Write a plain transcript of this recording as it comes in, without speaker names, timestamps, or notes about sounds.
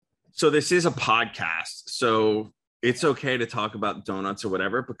So this is a podcast, so it's okay to talk about donuts or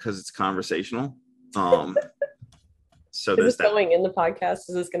whatever because it's conversational. Um, so Is there's this that. going in the podcast?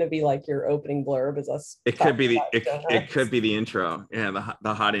 Is this going to be like your opening blurb? Is us It could talking be the about it donuts? could be the intro. Yeah,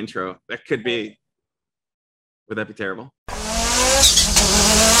 the hot intro. That could be. Would that be terrible?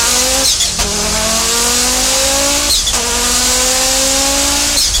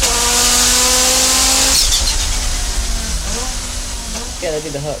 Yeah, that'd be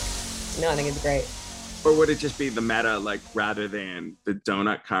the hook. No, I think it's great. Or would it just be the meta, like rather than the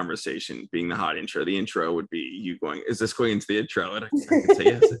donut conversation being the hot intro? The intro would be you going, "Is this going into the intro?" And I can say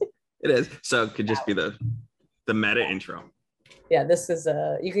yes, it is. So it could just be the meta intro. Yeah, this is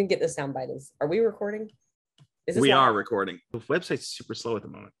you can get the soundbite. Are we recording? Is this We live? are recording. The website's super slow at the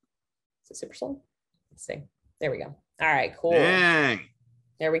moment. Is it super slow? Let's see. There we go. All right, cool. Dang.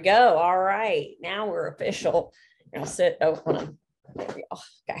 There we go. All right. Now we're official. I'll sit. Oh, hold on. There we go.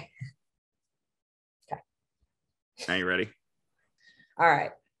 Okay. Are you ready? All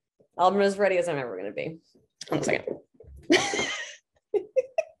right. I'm as ready as I'm ever going to be. 1 second. Is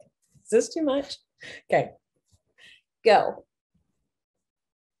this too much? Okay. Go.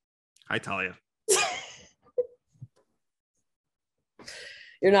 Hi, Talia.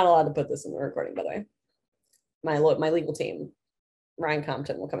 You're not allowed to put this in the recording, by the way. My legal team, Ryan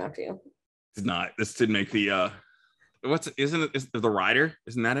Compton, will come after you. It's not. This did make the is the rider?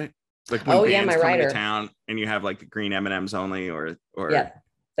 Isn't that it? Like when Oh bands yeah, my come rider. into town and you have like the green M&Ms only, or Yeah,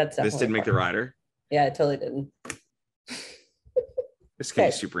 that's this didn't make the rider. Yeah, it totally didn't. This can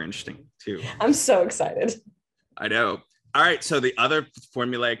be super interesting too. I'm so excited. I know. All right. So the other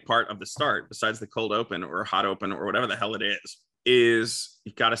formulaic part of the start, besides the cold open or hot open or whatever the hell it is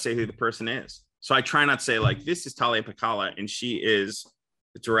you got to say who the person is. So I try not to say like, this is Talia Pacala and she is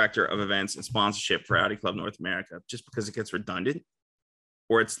the director of events and sponsorship for Audi Club North America, just because it gets redundant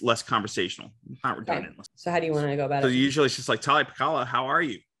or it's less conversational. Not redundant. Okay. So how do you want to go about it? So usually it's just like, Talia Pacala, how are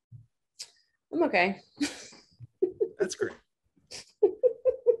you? I'm okay. That's great.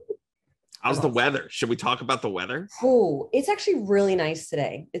 How's the weather? Should we talk about the weather? Oh, it's actually really nice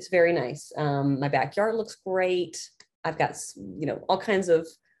today. It's very nice. My backyard looks great. I've got, all kinds of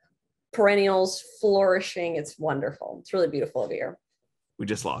perennials flourishing. It's wonderful. It's really beautiful over here. We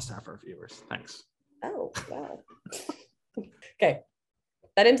just lost half our viewers. Thanks. Oh, wow. Okay.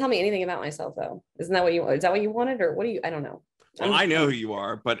 That didn't tell me anything about myself, though. Is that what you wanted, or what do you? I don't know. Well, I know who you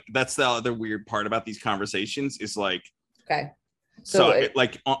are, but that's the other weird part about these conversations is like, okay. So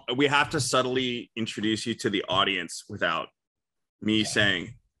we have to subtly introduce you to the audience without me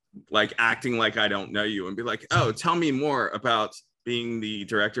saying, like acting like I don't know you and be like, oh, tell me more about being the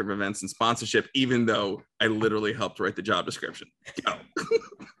director of events and sponsorship, even though I literally helped write the job description. Go.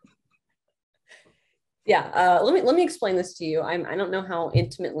 Yeah, let me explain this to you. I don't know how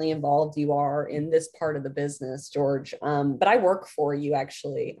intimately involved you are in this part of the business, George, but I work for you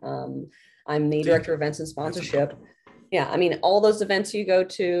actually. I'm the director of events and sponsorship. Yeah, I mean, all those events you go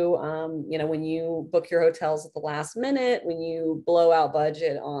to, when you book your hotels at the last minute, when you blow out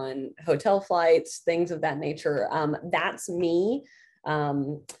budget on hotel flights, things of that nature, that's me.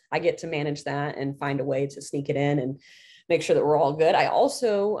 I get to manage that and find a way to sneak it in and make sure that we're all good. I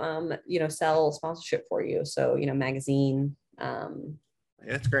also, sell sponsorship for you. So, magazine.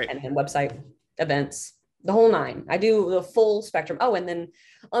 That's great. And then website, events, the whole nine. I do the full spectrum. Oh, and then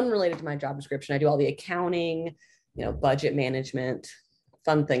unrelated to my job description, I do all the accounting, budget management,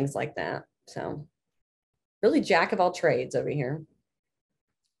 fun things like that. So really jack of all trades over here.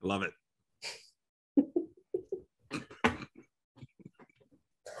 Love it.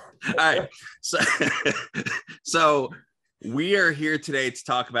 All right. So we are here today to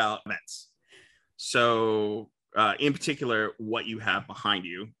talk about events. So in particular, what you have behind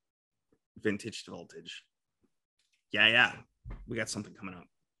you, Vintage to Voltage. Yeah. We got something coming up.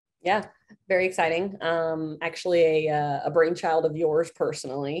 Yeah, very exciting. Actually, a brainchild of yours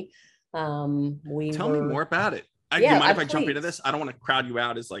personally. Tell me more about it. Do you mind if I jump into this? I don't want to crowd you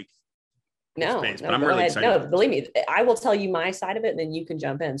out as like space, but I'm really excited. No, believe me, I will tell you my side of it, and then you can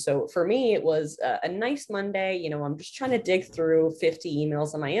jump in. So for me, it was a nice Monday. I'm just trying to dig through 50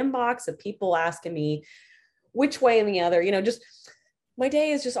 emails in my inbox of people asking me which way and the other. Just my day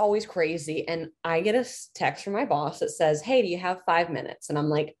is just always crazy, and I get a text from my boss that says, "Hey, do you have 5 minutes?" And I'm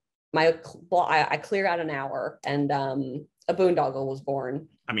like, I clear out an hour, and a boondoggle was born.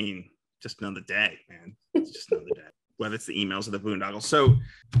 I mean, just another day, man. It's just another day. Whether it's the emails or the boondoggle. So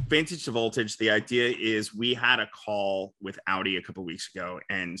Vintage to Voltage, the idea is we had a call with Audi a couple of weeks ago,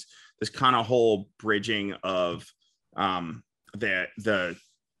 and this kind of whole bridging of the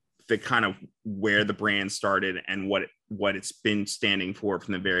kind of where the brand started and what what it's been standing for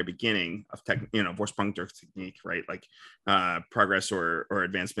from the very beginning of Vorsprung-durch-Technik, right? Like progress or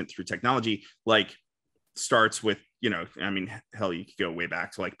advancement through technology, like starts with, I mean, hell, you could go way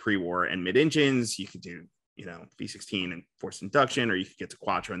back to like pre-war and mid-engines. You could do, V16 and forced induction, or you could get to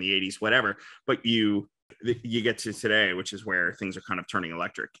Quattro in the 80s, whatever. But you get to today, which is where things are kind of turning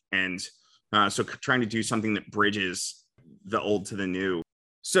electric. And so trying to do something that bridges the old to the new.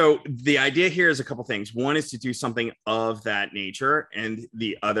 So the idea here is a couple things. One is to do something of that nature, and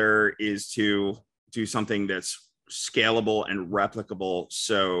the other is to do something that's scalable and replicable.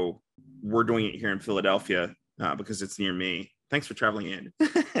 So we're doing it here in Philadelphia because it's near me. Thanks for traveling in.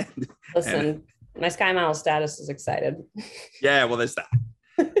 Listen, my Sky Miles status is excited. Yeah, well, there's that.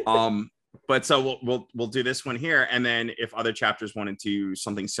 But so we'll do this one here, and then if other chapters wanted to do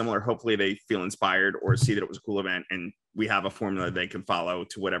something similar, hopefully they feel inspired or see that it was a cool event, and we have a formula they can follow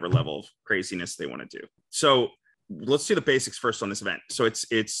to whatever level of craziness they want to do. So let's do the basics first on this event. So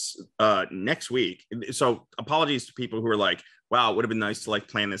it's next week. So apologies to people who are like, wow, it would have been nice to like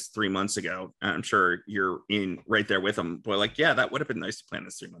plan this 3 months ago. I'm sure you're in right there with them, but like, yeah, that would have been nice to plan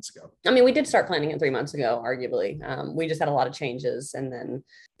this 3 months ago. I mean, we did start planning it 3 months ago, arguably. We just had a lot of changes and then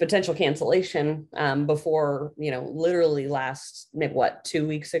potential cancellation before, literally last, maybe 2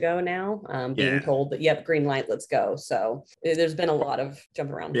 weeks ago now, being told that, yep, green light, let's go. So there's been a lot of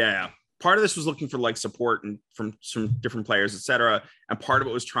jump around. Yeah. Part of this was looking for like support and from some different players, et cetera. And part of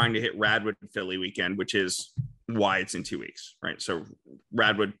it was trying to hit Radwood Philly weekend, which is why it's in 2 weeks, right? So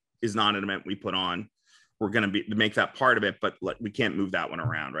Radwood is not an event we put on. We're going to make that part of it, but we can't move that one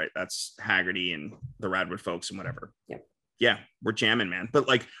around, right? That's Haggerty and the Radwood folks and whatever. Yeah, we're jamming, man. But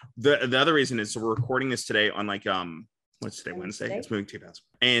like the other reason is, so we're recording this today on like what's today, Wednesday? It's moving too fast.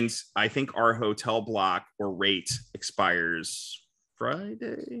 And I think our hotel block or rate expires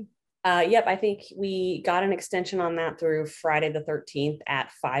Friday. Yep, I think we got an extension on that through Friday the 13th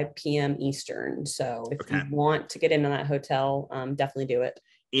at 5 p.m. Eastern. So if you want to get into that hotel, definitely do it.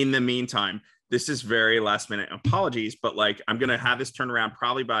 In the meantime, this is very last minute. Apologies, but like I'm going to have this turned around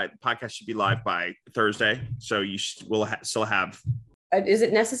probably by, the podcast should be live by Thursday. So you will still have. Is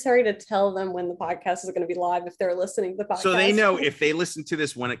it necessary to tell them when the podcast is going to be live if they're listening to the podcast? So they know if they listen to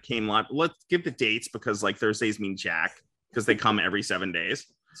this when it came live. Let's give the dates, because like Thursdays mean jack because they come every 7 days.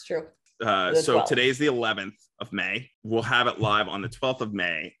 It's true. So today's the 11th of May. We'll have it live on the 12th of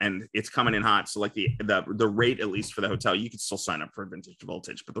May, and it's coming in hot. So like the rate, at least for the hotel, you can still sign up for Vintage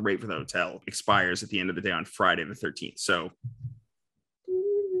Voltage, but the rate for the hotel expires at the end of the day on Friday the 13th. So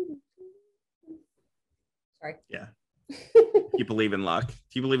sorry. Yeah. You believe in luck? Do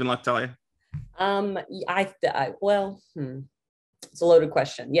you believe in luck, Talia? It's a loaded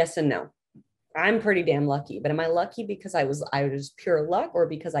question. Yes and no. I'm pretty damn lucky, but am I lucky because I was pure luck, or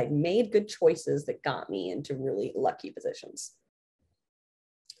because I made good choices that got me into really lucky positions?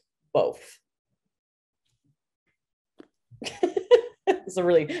 Both. It's a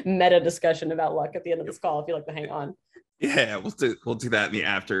really meta discussion about luck at the end of this call, if you like to hang on. Yeah, we'll do that in the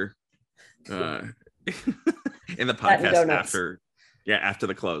after in the podcast after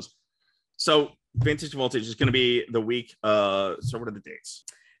the close. So Vintage Voltage is going to be the week. So what are the dates?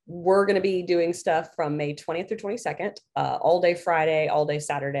 We're going to be doing stuff from May 20th through 22nd, all day Friday, all day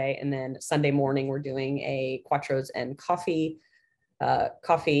Saturday. And then Sunday morning, we're doing a Quattros and coffee at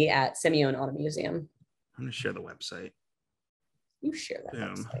Simeone Auto Museum. I'm going to share the website. You share that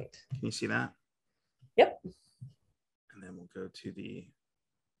website. Can you see that? Yep. And then we'll go to the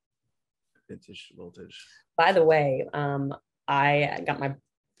Vintage Voltage. By the way, I got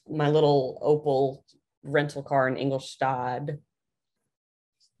my little Opel rental car in Ingolstadt.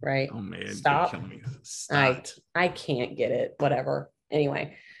 Right. Oh man, stop. You're killing me. Stop. I can't get it. Whatever.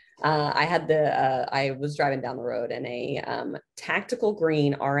 Anyway, I was driving down the road and a tactical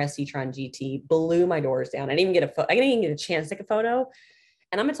green RS e-tron GT blew my doors down. I didn't even get a chance to take a photo.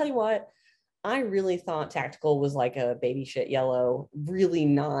 And I'm gonna tell you what, I really thought tactical was like a baby shit yellow, really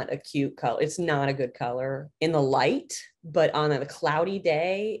not a cute color. It's not a good color in the light, but on a cloudy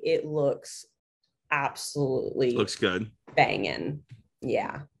day, it looks good. Banging.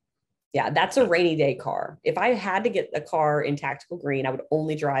 Yeah, that's a rainy day car. If I had to get a car in tactical green, I would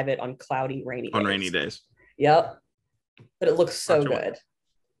only drive it on cloudy, rainy days. On rainy days. Yep. But it looks so good.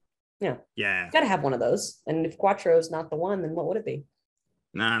 Yeah. Yeah. Got to have one of those. And if Quattro is not the one, then what would it be?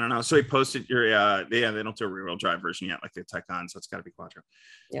 No, I don't know. So he posted your, they don't do a rear-wheel drive version yet, like the Taycan, so it's got to be Quattro.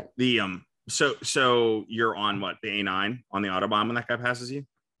 Yeah. The, so you're on what, the A9 on the Autobahn when that guy passes you?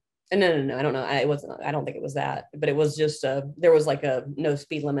 No. I don't know. I don't think it was that, but it was just there was like a no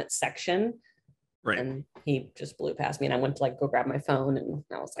speed limit section. Right. And he just blew past me and I went to like go grab my phone and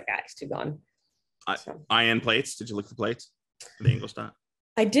I was like, he's too gone. So IN plates. Did you look at the plates? The Ingolstadt.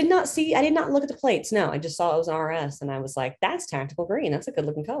 I did not look at the plates. No, I just saw it was an RS and I was like, that's tactical green. That's a good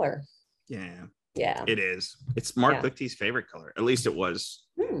looking color. Yeah. Yeah. It is. It's Mark Yeah. Lichty's favorite color. At least it was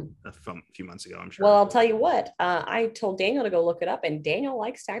a few months ago, I'm sure. Well, I'll tell you what. I told Daniel to go look it up, and Daniel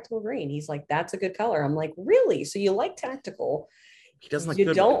likes tactical green. He's like, that's a good color. I'm like, really? So you like tactical? He doesn't like you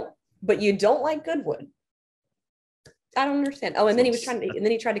Goodwood. don't, but you don't like Goodwood. I don't understand. Oh, and then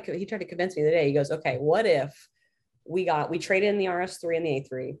he tried to convince me today. He goes, okay, what if we traded in the RS3 and the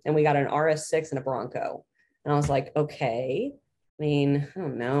A3 and we got an RS6 and a Bronco? And I was like, okay. I mean, I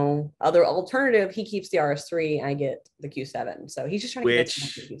don't know. Other alternative, he keeps the RS3, I get the Q7. So he's just trying to get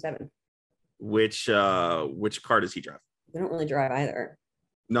the Q7. Which car does he drive? We don't really drive either.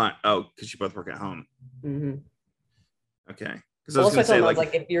 Because you both work at home. Mm-hmm. Okay. Because I was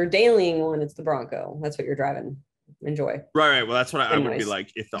like, if you're dailying one, it's the Bronco. That's what you're driving. Enjoy. Right. Well, that's what I would be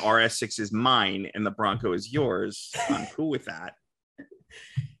like. If the RS6 is mine and the Bronco is yours, I'm cool with that.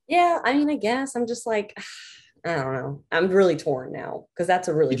 Yeah, I mean, I guess I'm just like, I don't know. I'm really torn now because that's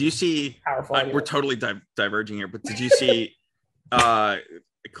a really. Did you see? Powerful. We're totally diverging here, but did you see? How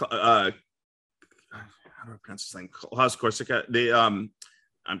do I pronounce this thing? Klaus Corsica.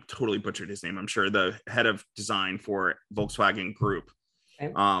 I'm totally butchered his name. I'm sure the head of design for Volkswagen Group.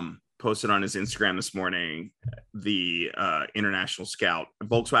 Okay. Posted on his Instagram this morning the International Scout.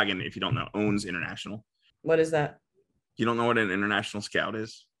 Volkswagen, if you don't know, owns International. What is that? You don't know what an International Scout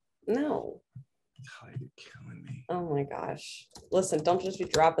is? No. Oh, you're killing me. Oh my gosh. Listen, don't just be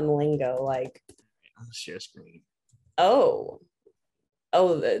dropping lingo like on the share screen. Oh,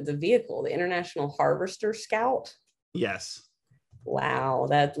 the vehicle, the International Harvester Scout. Yes. Wow,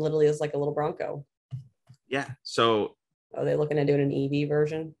 that literally is like a little Bronco. Yeah. So are they looking at doing an EV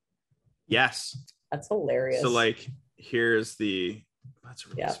version? Yes. That's hilarious. So that's a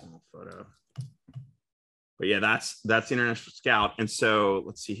really small photo. But yeah, that's the International Scout. And so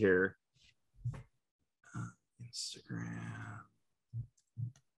let's see here. Instagram.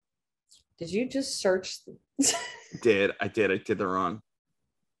 Did you just search? I did the wrong.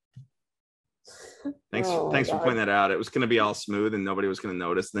 Thanks for pointing that out. It was going to be all smooth and nobody was going to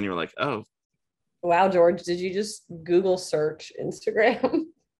notice. And then you were like, oh. Wow, George, did you just Google search Instagram?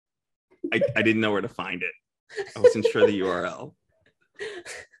 I didn't know where to find it. I wasn't sure the URL.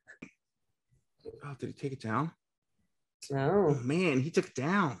 Oh, did he take it down? No. Oh man, he took it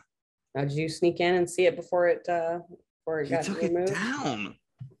down. Now, did you sneak in and see it before it got took removed? It down?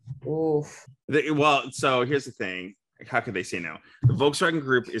 Oof. So here's the thing. How could they say no? The Volkswagen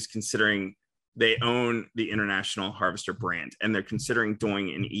Group is considering, they own the International Harvester brand, and they're considering doing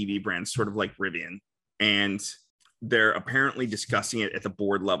an EV brand, sort of like Rivian. And they're apparently discussing it at the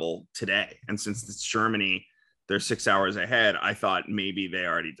board level today. And since it's Germany, they're 6 hours ahead. I thought maybe they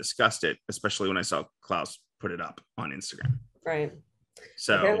already discussed it, especially when I saw Klaus put it up on Instagram. Right.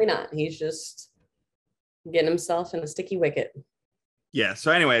 So apparently not. He's just getting himself in a sticky wicket. Yeah.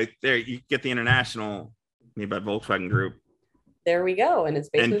 So anyway, there you get the International made by Volkswagen Group. There we go. And it's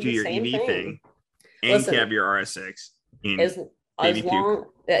basically and do the your same EV thing. And Listen, you have your RS6. As long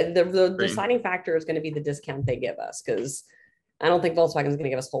the deciding factor is going to be the discount they give us, because I don't think Volkswagen is going to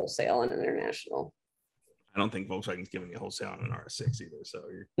give us wholesale on an International. I don't think Volkswagen's giving you wholesale on an RS6 either. So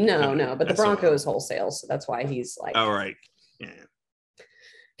no, but the Bronco is wholesale, so that's why he's like. Oh right, yeah.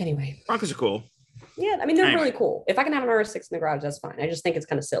 Anyway, Broncos are cool. Yeah, I mean they're really cool. If I can have an RS6 in the garage, that's fine. I just think it's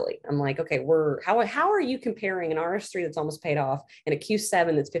kind of silly. I'm like, okay, how are you comparing an RS3 that's almost paid off and a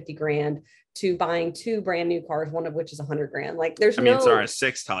Q7 that's 50 grand to buying two brand new cars, one of which is 100 grand? Like, it's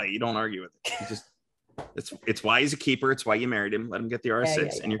RS6, Tali. You don't argue with it. You just it's why he's a keeper. It's why you married him. Let him get the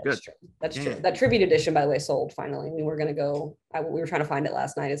RS6, and you're good. That's true. That tribute edition, by the way, sold finally. We were gonna go. We were trying to find it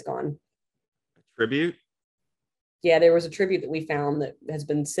last night. It's gone. Tribute. Yeah, there was a tribute that we found that has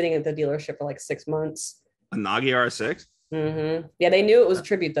been sitting at the dealership for like 6 months. A Nagi RS6? Mm-hmm. Yeah, they knew it was a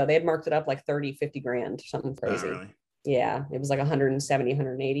tribute, though. They had marked it up like 30, 50 grand or something crazy. Oh, really? Yeah, it was like 170,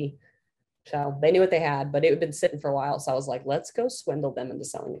 180. So they knew what they had, but it had been sitting for a while. So I was like, let's go swindle them into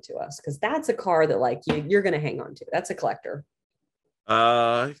selling it to us, because that's a car that like you're going to hang on to. That's a collector.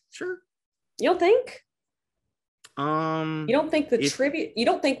 Sure. You don't think? You don't think tribute? You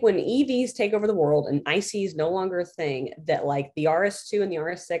don't think when EVs take over the world and IC is no longer a thing, that like the RS2 and the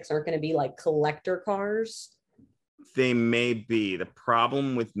RS6 aren't going to be like collector cars? They may be. The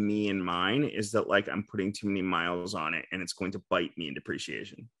problem with me and mine is that like I'm putting too many miles on it and it's going to bite me in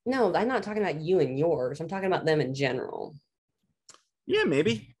depreciation. No, I'm not talking about you and yours. I'm talking about them in general. Yeah,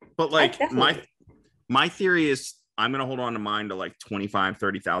 maybe. But like my theory is I'm going to hold on to mine to like 25,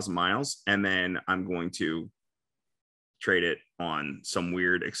 30,000 miles. And then I'm going to trade it on some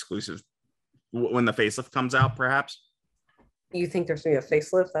weird exclusive when the facelift comes out, perhaps. You think there's gonna be a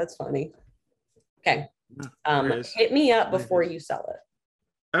facelift? That's funny. Okay. No, Hit me up before you sell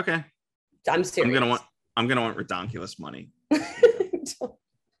it. Okay. I'm serious. I'm gonna want redonkulous money.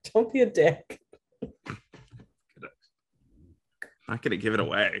 don't be a dick. I'm not gonna give it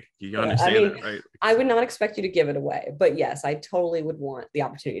away. You understand that, right? I would not expect you to give it away, but yes, I totally would want the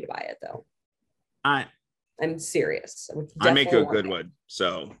opportunity to buy it though. I'm serious. I make a good wood,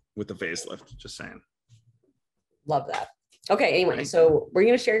 so with the facelift, just saying. Love that. Okay, anyway, right. So we're you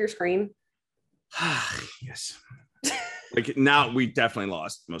gonna share your screen? Yes. Like now we definitely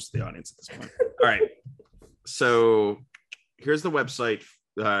lost most of the audience at this point. All right. So here's the website,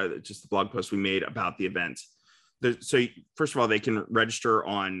 just the blog post we made about the event. So first of all, they can register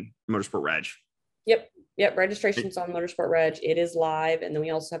on Motorsport Reg. Yep. Registration's on Motorsport Reg. It is live. And then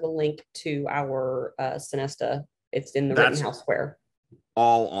we also have a link to our Sonesta. It's in the Rittenhouse Square.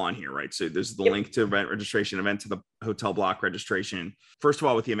 All on here, right? So there's the link to event registration, event to the hotel block registration. First of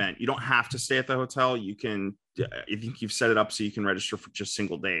all, with the event, you don't have to stay at the hotel. You can, I think you've set it up so you can register for just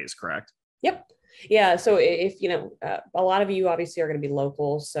single days, correct? Yep. Yeah. So if, a lot of you obviously are going to be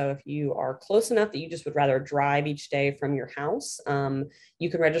local. So if you are close enough that you just would rather drive each day from your house,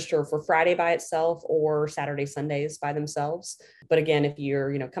 you can register for Friday by itself or Saturday, Sundays by themselves. But again, if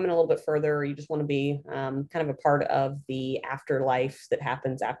you're, coming a little bit further, you just want to be kind of a part of the afterlife that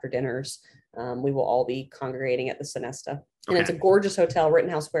happens after dinners. We will all be congregating at the Sonesta. And It's a gorgeous hotel.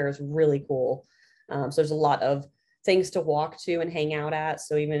 Rittenhouse Square is really cool. So there's a lot of things to walk to and hang out at.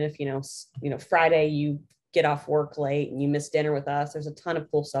 So even if, Friday you get off work late and you miss dinner with us, there's a ton of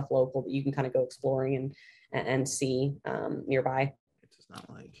cool stuff local that you can kind of go exploring and see nearby. It's not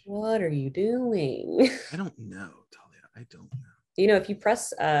like, what are you doing? I don't know, Talia. I don't know. If you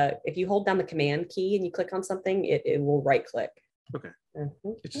press, if you hold down the command key and you click on something, it will right click. Okay.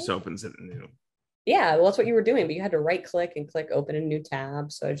 It just opens it new. Yeah. Well, that's what you were doing, but you had to right click and click open a new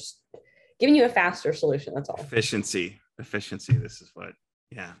tab. So just giving you a faster solution. That's all. Efficiency. This is what,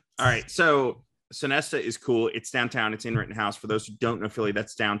 yeah. All right. So Sonesta is cool. It's downtown. It's in Rittenhouse. For those who don't know Philly,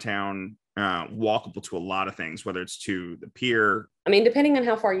 that's downtown, walkable to a lot of things, whether it's to the pier. I mean, depending on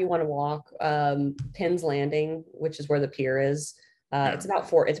how far you want to walk, Penn's Landing, which is where the pier is, it's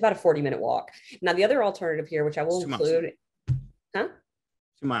about a 40-minute walk. Now, the other alternative here, which I will include, 2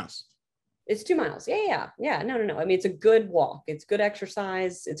 miles. It's 2 miles. Yeah. No. I mean, it's a good walk. It's good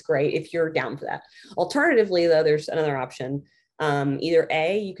exercise. It's great if you're down for that. Alternatively, though, there's another option. Either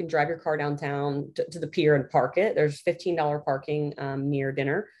A, you can drive your car downtown to the pier and park it. There's $15 parking near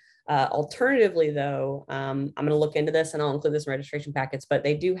dinner. Alternatively, though, I'm going to look into this and I'll include this in registration packets, but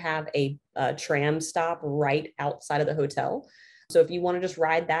they do have a tram stop right outside of the hotel. So if you want to just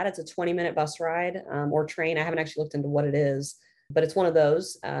ride that, it's a 20-minute bus ride or train. I haven't actually looked into what it is, but it's one of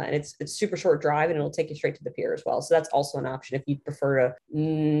those and it's super short drive and it'll take you straight to the pier as well. So that's also an option if you prefer to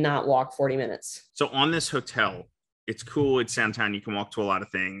not walk 40 minutes. So on this hotel, it's cool. It's downtown. You can walk to a lot of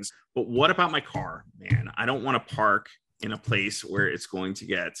things, but what about my car, man? I don't want to park in a place where it's going to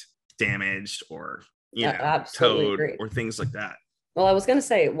get damaged or, towed or things like that. Well, I was going to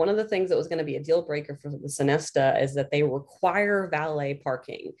say, one of the things that was going to be a deal breaker for the Sonesta is that they require valet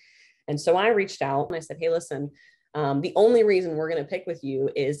parking. And so I reached out and I said, hey, listen, the only reason we're going to pick with you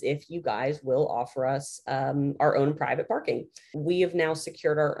is if you guys will offer us our own private parking. We have now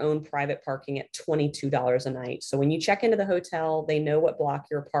secured our own private parking at $22 a night. So when you check into the hotel, they know what block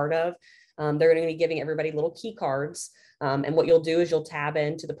you're a part of. They're going to be giving everybody little key cards. And what you'll do is you'll tab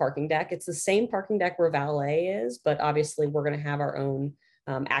into the parking deck. It's the same parking deck where valet is, but obviously we're going to have our own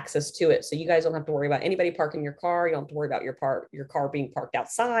access to it. So you guys don't have to worry about anybody parking your car. You don't have to worry about your car being parked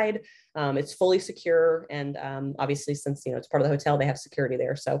outside. It's fully secure. And obviously, since it's part of the hotel, they have security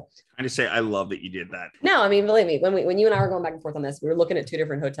there. So I just say I love that you did that. No, I mean, believe me, when you and I were going back and forth on this, we were looking at two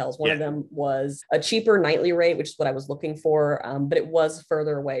different hotels. One of them was a cheaper nightly rate, which is what I was looking for, but it was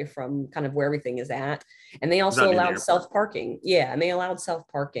further away from kind of where everything is at. And they also allowed self-parking. Yeah, and they allowed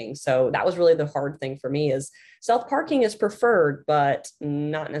self-parking. So that was really the hard thing for me is self-parking is preferred, but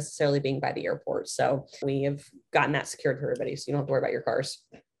not necessarily being by the airport. So we have gotten that secured for everybody. So you don't have to worry about your cars.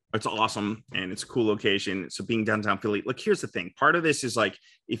 It's awesome. And it's a cool location. So being downtown Philly, look, here's the thing. Part of this is like,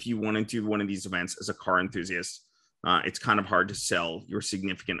 if you want to do one of these events as a car enthusiast, it's kind of hard to sell your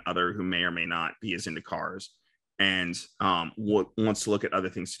significant other who may or may not be as into cars and wants to look at other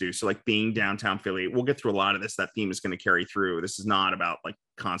things to do. So like being downtown Philly, we'll get through a lot of this. That theme is going to carry through. This is not about like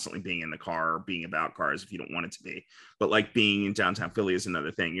constantly being in the car or being about cars if you don't want it to be, but like being in downtown Philly is another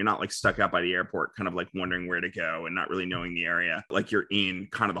thing. You're not like stuck out by the airport, kind of like wondering where to go and not really knowing the area. Like you're in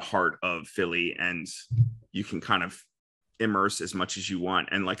kind of the heart of Philly and you can kind of immerse as much as you want.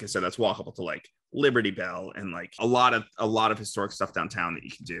 And like I said, that's walkable to like Liberty Bell and like a lot of historic stuff downtown that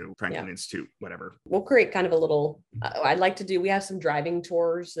you can do, Franklin Institute, whatever. We'll create kind of a little, I'd like to do, we have some driving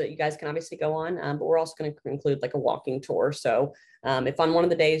tours that you guys can obviously go on, but we're also going to include like a walking tour. So if on one of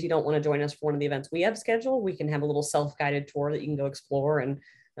the days you don't want to join us for one of the events we have scheduled, we can have a little self-guided tour that you can go explore and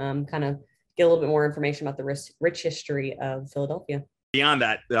kind of get a little bit more information about the rich history of Philadelphia. Beyond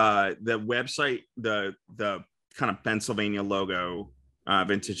that, the website, the kind of Pennsylvania logo,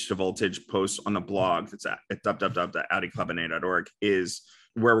 vintage to voltage post on the blog that's at www.audiclubna.org is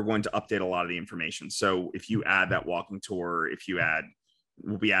where we're going to update a lot of the information. So if you add that walking tour,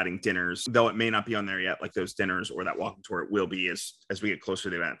 we'll be adding dinners, though it may not be on there yet, like those dinners or that walking tour, it will be as we get closer to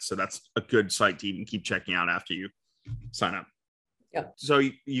the event. So that's a good site to even keep checking out after you sign up. Yep. So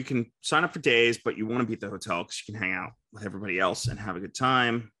you can sign up for days, but you want to be at the hotel because you can hang out with everybody else and have a good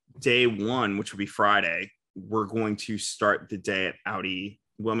time. Day one, which will be Friday, we're going to start the day at Audi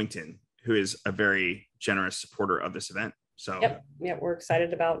Wilmington, who is a very generous supporter of this event. So yep, we're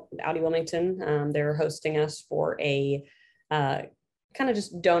excited about Audi Wilmington. They're hosting us for a kind of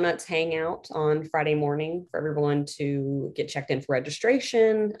just donuts hangout on Friday morning for everyone to get checked in for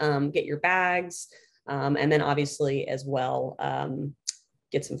registration, get your bags, and then obviously as well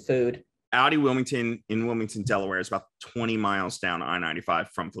get some food. Audi Wilmington in Wilmington, Delaware is about 20 miles down I-95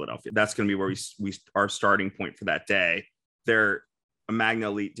 from Philadelphia. That's going to be where we our starting point for that day. They're a Magna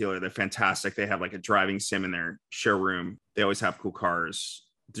Elite dealer. They're fantastic. They have like a driving sim in their showroom. They always have cool cars.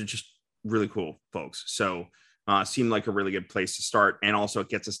 They're just really cool folks. So seem like a really good place to start. And also it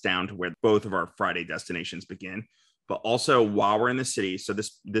gets us down to where both of our Friday destinations begin. But also while we're in the city, so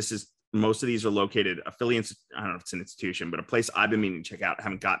this is, most of these are located, affiliates, I don't know if it's an institution, but a place I've been meaning to check out, I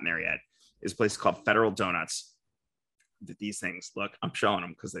haven't gotten there yet, is a place called Federal Donuts. These things, look, I'm showing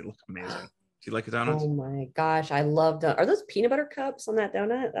them because they look amazing. Do you like a donut? Oh my gosh, I love donuts. Are those peanut butter cups on that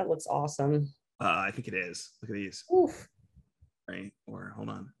donut? That looks awesome. I think it is. Look at these. Oof. Right, or hold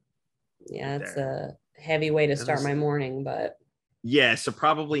on. Yeah, right it's there. a heavy way to start my morning, but yeah, so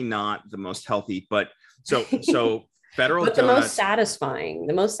probably not the most healthy, but so Federal but Donuts,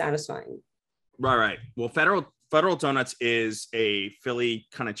 the most satisfying. Right. Well, Federal Donuts is a Philly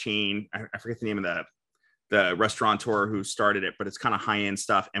kind of chain. I forget the name of the restaurateur who started it, but it's kind of high-end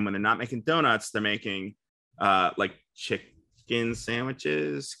stuff. And when they're not making donuts, they're making like chicken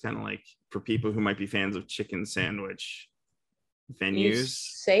sandwiches, kind of like for people who might be fans of chicken sandwich venues. You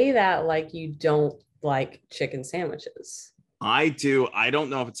say that like you don't like chicken sandwiches. I do. I don't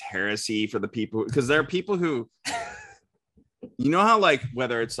know if it's heresy for the people, because there are people who you know how like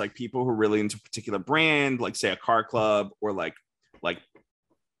whether it's like people who are really into a particular brand, like say a car club, or like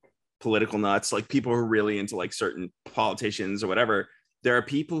political nuts, like people who are really into like certain politicians or whatever, there are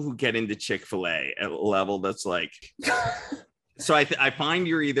people who get into Chick-fil-A at a level that's like so I find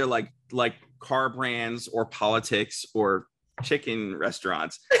you're either like car brands or politics or chicken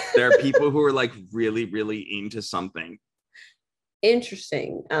restaurants. There are people who are like really, really into something.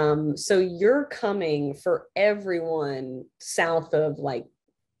 Interesting. So you're coming for everyone south of like,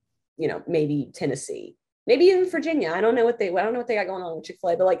 maybe Tennessee, maybe even Virginia. I don't know what they got going on with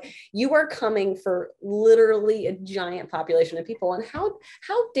Chick-fil-A, but like you are coming for literally a giant population of people. And how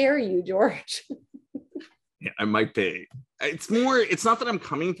dare you, George? Yeah, I might be. It's not that I'm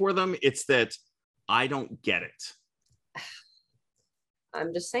coming for them. It's that I don't get it.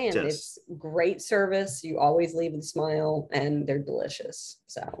 I'm just saying, it's great service. You always leave with a smile, and they're delicious.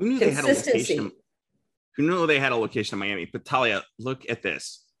 So who knew consistency. Who knew they had a location in Miami? But Talia, look at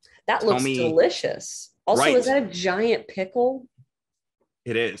this. That looks delicious. Also, right. Is that a giant pickle?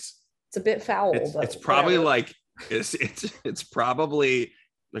 It is. It's a bit foul. It's probably like it's probably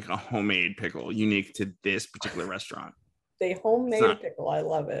like a homemade pickle, unique to this particular restaurant. They homemade pickle. I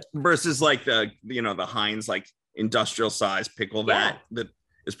love it. Versus like the Heinz like industrial size pickle that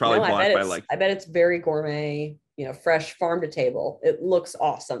is probably bought by like. I bet it's very gourmet, fresh farm to table. It looks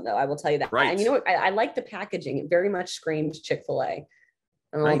awesome though, I will tell you that. Right. And you know what, I like the packaging. It very much screams Chick-fil-A.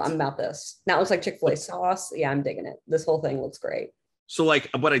 I'm about this. Now it looks like Chick-fil-A sauce. Yeah, I'm digging it. This whole thing looks great. So like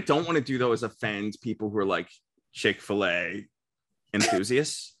what I don't want to do though is offend people who are like Chick-fil-A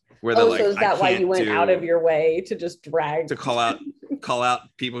enthusiasts. Where they're so is that why you went out of your way to just drag to call out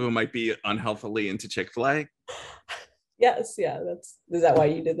people who might be unhealthily into Chick-fil-A? Yes, yeah. Is that why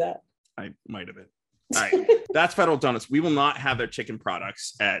you did that? I might have been. All right, that's Federal Donuts. We will not have their chicken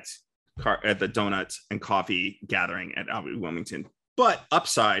products at the donut and coffee gathering at Audi Wilmington. But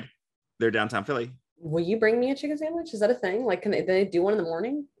upside, they're downtown Philly. Will you bring me a chicken sandwich? Is that a thing? Like, can they do one in the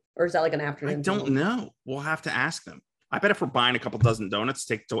morning, or is that like an afternoon? I don't know. We'll have to ask them. I bet if we're buying a couple dozen donuts,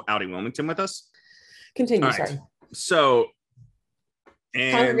 take to Audi Wilmington with us. Continue. Right. Sorry. So,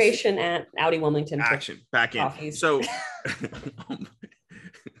 and Congregation at Audi Wilmington. action back in. Coffees. So,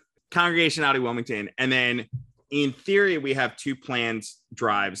 congregation Audi Wilmington, and then in theory we have 2 planned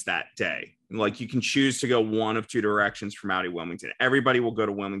drives that day. Like you can choose to go one of 2 directions from Audi Wilmington. Everybody will go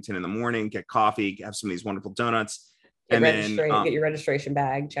to Wilmington in the morning, get coffee, have some of these wonderful donuts, and then get your registration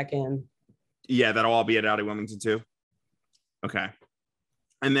bag, check in. Yeah, that'll all be at Audi Wilmington too. Okay,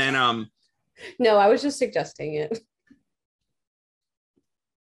 and then no, I was just suggesting it.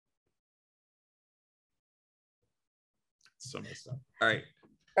 So messed up. All right.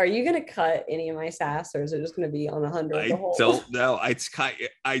 Are you going to cut any of my sass, or is it just going to be on 100? I don't know.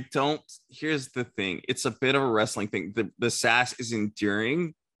 I don't. Here's the thing. It's a bit of a wrestling thing. The sass is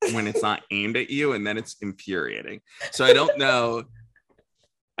endearing when it's not aimed at you, and then it's infuriating. So I don't know.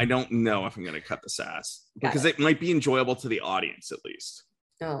 I don't know if I'm going to cut the sass because it might be enjoyable to the audience at least.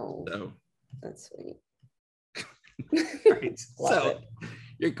 Oh, so that's sweet. Right. So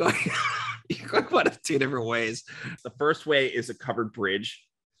you're going one of 2 different ways. The first way is a covered bridge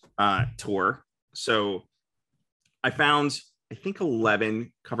tour. So I found, I think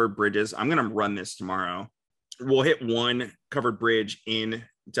 11 covered bridges. I'm going to run this tomorrow. We'll hit 1 covered bridge in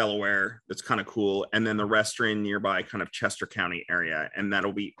Delaware. That's kind of cool. And then the rest are in nearby kind of Chester County area. And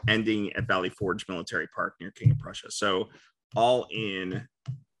that'll be ending at Valley Forge Military Park near King of Prussia. So all in,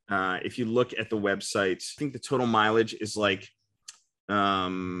 if you look at the website, I think the total mileage is like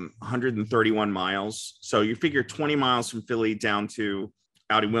 131 miles. So you figure 20 miles from Philly down to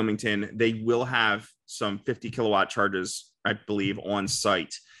Audi Wilmington. They will have some 50 kilowatt charges, I believe, on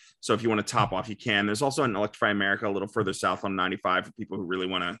site. So if you want to top off, you can. There's also an Electrify America a little further south on 95 for people who really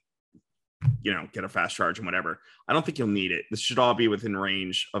want to, get a fast charge and whatever. I don't think you'll need it. This should all be within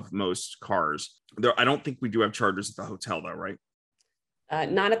range of most cars. I don't think we do have chargers at the hotel though, right?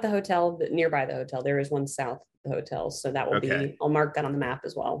 Not at the hotel, but nearby the hotel. There is one south of the hotel. So that will be, I'll mark that on the map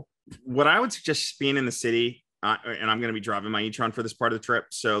as well. What I would suggest being in the city, and I'm going to be driving my e-tron for this part of the trip.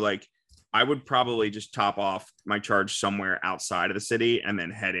 So like, I would probably just top off my charge somewhere outside of the city and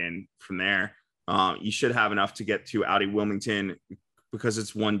then head in from there. You should have enough to get to Audi Wilmington because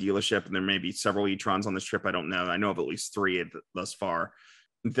it's one dealership and there may be several e-trons on this trip. I don't know. I know of at least 3 thus far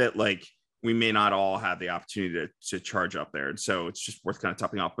that like we may not all have the opportunity to charge up there. And so it's just worth kind of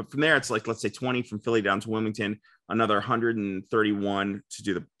topping off. But from there, it's like, let's say 20 from Philly down to Wilmington, another 131 to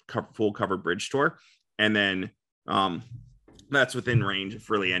do the full covered bridge tour. And then that's within range of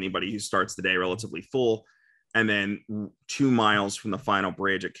really anybody who starts the day relatively full. And then 2 miles from the final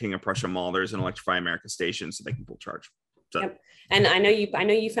bridge at King of Prussia Mall, there's an Electrify America station so they can pull charge. So. Yep. And I know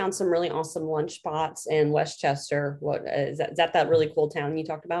you found some really awesome lunch spots in Westchester. What is that really cool town you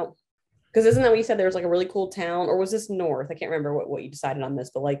talked about? Because isn't that what you said? There was like a really cool town, or was this north? I can't remember what you decided on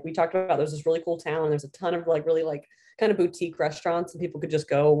this, but like we talked about, there's this really cool town and there's a ton of like really like kind of boutique restaurants and people could just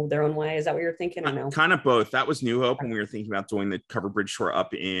go their own way. Is that what you're thinking or no? Kind of both. That was New Hope when we were thinking about doing the covered bridge tour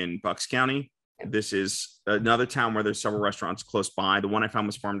up in Bucks County. Okay. This is another town where there's several restaurants close by. The one I found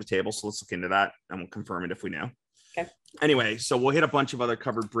was Farm to Table. So let's look into that and we'll confirm it if we know. Okay. Anyway, so we'll hit a bunch of other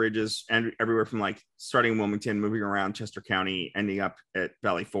covered bridges and everywhere from like starting in Wilmington, moving around Chester County, ending up at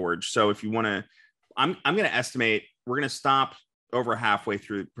Valley Forge. So if you want to, I'm going to estimate we're going to stop over halfway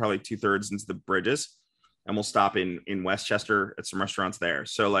through, probably 2/3 into the bridges, and we'll stop in Westchester at some restaurants there.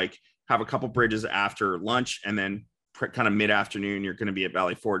 So like have a couple bridges after lunch, and then kind of mid-afternoon, you're going to be at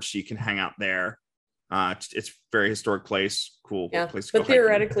Valley Forge, so you can hang out there. It's a very historic place, cool place to go. But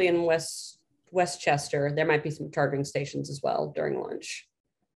theoretically in Westchester, there might be some charging stations as well during lunch.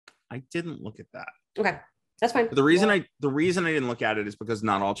 I didn't look at that. Okay. That's fine. But the reason I didn't look at it is because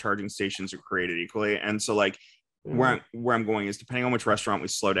not all charging stations are created equally. And so like where I'm going is depending on which restaurant we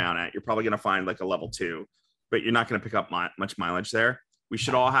slow down at, you're probably going to find like a level 2, but you're not going to pick up much mileage there. We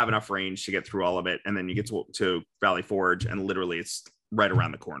should all have enough range to get through all of it. And then you get to Valley Forge and literally it's right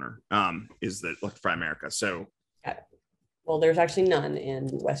around the corner is the Electrify America. So, well, there's actually none in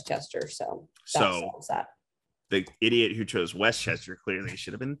Westchester. So solves that. The idiot who chose Westchester clearly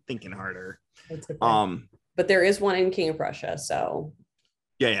should have been thinking harder. Okay. But there is one in King of Prussia, so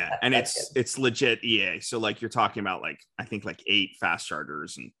yeah, and it's legit EA. So like you're talking about like I think like 8 fast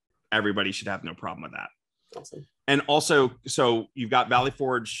chargers, and everybody should have no problem with that. Awesome. And also, so you've got Valley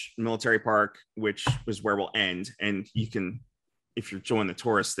Forge Military Park, which is where we'll end, and you can, if you're joining the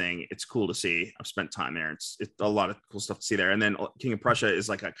tourist thing, it's cool to see. I've spent time there. It's a lot of cool stuff to see there. And then King of Prussia is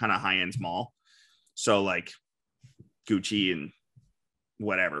like a kind of high-end mall, so like Gucci and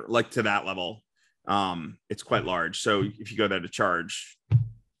whatever, like to that level. It's quite large. So if you go there to charge,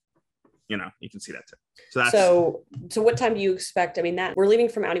 you can see that too. So that's so what time do you expect? I mean, that we're leaving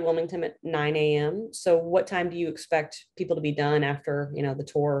from Audi Wilmington at 9 a.m. So what time do you expect people to be done after, the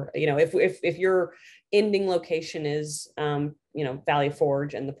tour? If your ending location is, Valley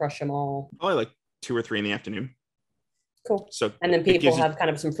Forge and the Prussia Mall. probably like 2 or 3 in the afternoon. Cool. So and then people have kind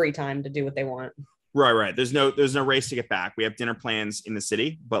of some free time to do what they want. Right. There's no race to get back. We have dinner plans in the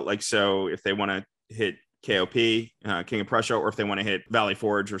city, but so if they want to hit KOP, King of Prussia, or if they want to hit Valley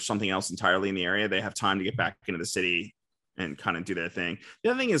Forge or something else entirely in the area, they have time to get back into the city and kind of do their thing. The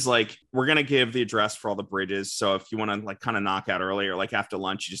other thing is we're going to give the address for all the bridges. So if you want to kind of knock out early or after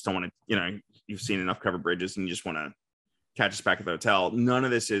lunch, you just don't want to, you've seen enough covered bridges and you just want to catch us back at the hotel. None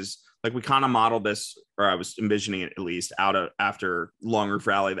of this is we kind of modeled this, or I was envisioning it at least after Long Roof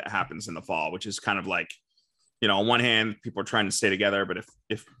Rally that happens in the fall, which is kind of on one hand, people are trying to stay together, but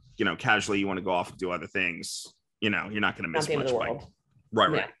if casually you want to go off and do other things, you're not going to miss much.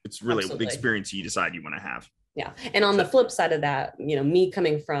 Right. Yeah, it's really absolutely the experience you decide you want to have. Yeah. And on the flip side of that, me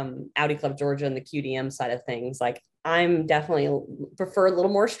coming from Audi Club Georgia and the QDM side of things, I'm definitely prefer a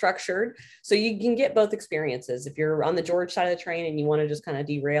little more structured. So you can get both experiences. If you're on the George side of the train and you want to just kind of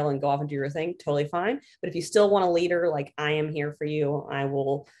derail and go off and do your thing, totally fine. But if you still want a leader, I am here for you, I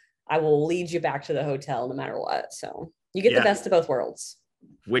will lead you back to the hotel no matter what. So you get the best of both worlds.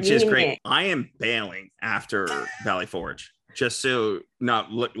 Which is great. I am bailing after Valley Forge. Just so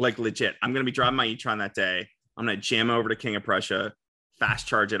not legit. I'm going to be driving my e-tron that day. I'm going to jam over to King of Prussia, fast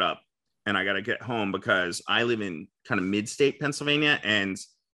charge it up. And I got to get home because I live in kind of mid-state Pennsylvania and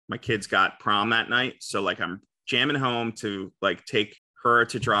my kids got prom that night. So I'm jamming home to take her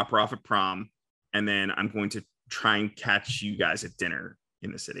to drop her off at prom. And then I'm going to try and catch you guys at dinner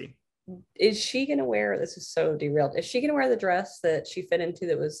in the city. Is she going to wear, this is so derailed, is she going to wear the dress that she fit into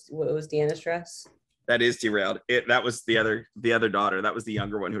that was Deanna's dress? That is derailed. That was the other daughter. That was the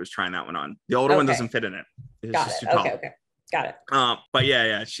younger one who was trying that one on. The older one doesn't fit in it. Got it. Okay. Got it. But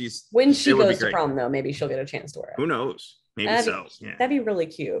yeah, she's when she goes to prom though, maybe she'll get a chance to wear it. Who knows? Maybe so. Yeah. That'd be really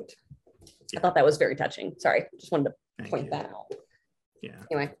cute. Yeah. I thought that was very touching. Sorry, just wanted to point that out. Yeah.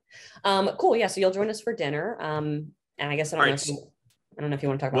 Anyway, cool. Yeah, so you'll join us for dinner. And I guess I don't know if you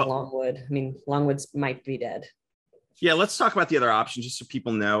want to talk about Longwood. I mean, Longwood's might be dead. Yeah, let's talk about the other options just so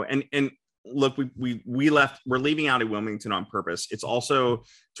people know. And look, we're leaving out of Wilmington on purpose. It's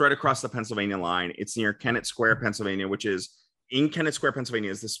right across the Pennsylvania line. It's near Kennett Square, Pennsylvania, which is in Kennett Square, Pennsylvania,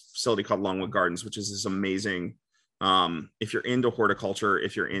 is this facility called Longwood Gardens, which is this amazing. If you're into horticulture,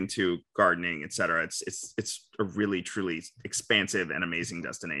 if you're into gardening, etc., it's a really truly expansive and amazing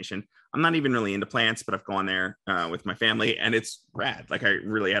destination. I'm not even really into plants, but I've gone there with my family, and it's rad. I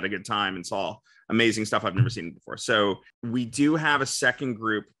really had a good time and saw amazing stuff I've never seen before. So we do have a second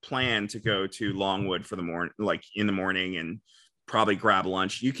group planned to go to Longwood for the morning, in the morning, and probably grab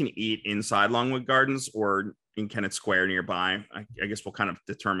lunch. You can eat inside Longwood Gardens or in Kennett Square nearby. I guess we'll kind of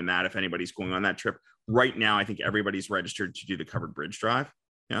determine that if anybody's going on that trip. Right now, I think everybody's registered to do the covered bridge drive.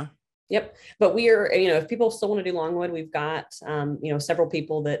 Yeah. Yep. But we are, if people still want to do Longwood, we've got, several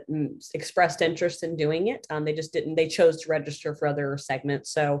people that expressed interest in doing it. They chose to register for other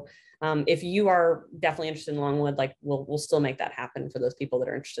segments. So if you are definitely interested in Longwood, we'll still make that happen for those people that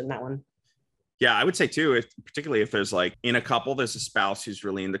are interested in that one. Yeah, I would say too, particularly if there's in a couple, there's a spouse who's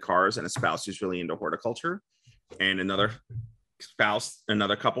really into cars and a spouse who's really into horticulture, and another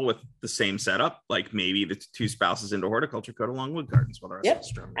couple with the same setup, maybe the two spouses into horticulture go to Longwood Gardens. Yep,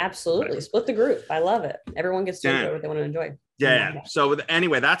 absolutely. Whatever. Split the group. I love it. Everyone gets to enjoy what they want to enjoy. Yeah. So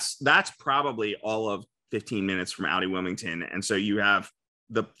anyway, that's probably all of 15 minutes from Audi Wilmington, and so you have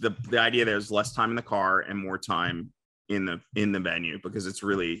the idea there's less time in the car and more time in the venue, because it's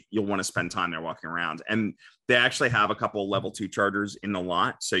really, you'll want to spend time there walking around. And they actually have a couple level 2 chargers in the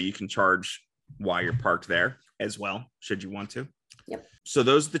lot, so you can charge while you're parked there as well, should you want to. Yep. So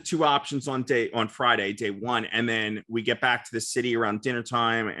those are the two options on Friday, day one. And then we get back to the city around dinner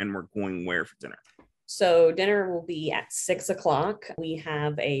time, and we're going where for dinner? So dinner will be at 6:00. We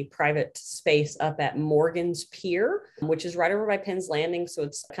have a private space up at Morgan's Pier, which is right over by Penn's Landing. So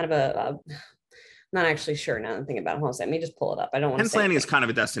it's kind of not actually sure now. I'm thinking about it. Hold on a second. Let me just pull it up. I don't want to. Penn's Landing is kind of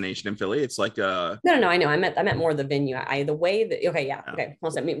a destination in Philly. It's like No, I know. I meant more the venue. The way that. Okay, yeah. Oh. Okay.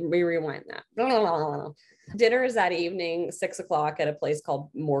 Hold on. Let me rewind that. Dinner is that evening, 6:00 at a place called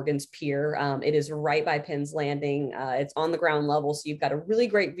Morgan's Pier. It is right by Penn's Landing. It's on the ground level, so you've got a really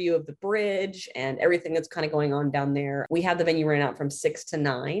great view of the bridge and everything that's kind of going on down there. We have the venue rent out from 6 to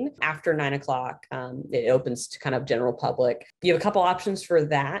 9. After 9:00, it opens to kind of general public. You have a couple options for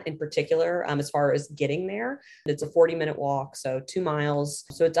that in particular. As far as getting there, it's a 40-minute walk, so 2 miles.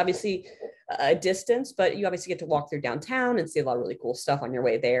 So it's obviously a distance, but you obviously get to walk through downtown and see a lot of really cool stuff on your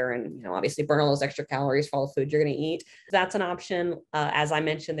way there. And, obviously burn all those extra calories for all the food you're going to eat. That's an option. As I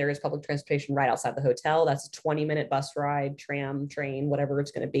mentioned, there is public transportation right outside the hotel. That's a 20-minute bus ride, tram, train, whatever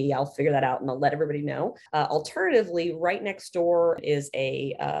it's going to be. I'll figure that out and I'll let everybody know. Alternatively, right next door is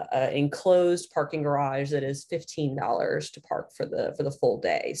a enclosed parking garage that is $15 to park for the full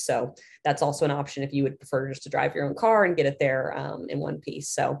day. So that's also an option if you would prefer just to drive your own car and get it there in one piece.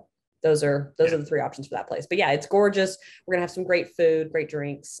 So those are the three options for that place. But yeah, it's gorgeous. We're gonna have some great food, great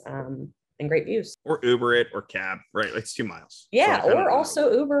drinks, and great views. Or Uber it or cab, right? Like it's 2 miles. Yeah, so or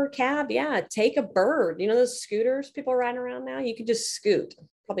also Uber, cab. Yeah, take a bird. Those scooters people are riding around now? You could just scoot.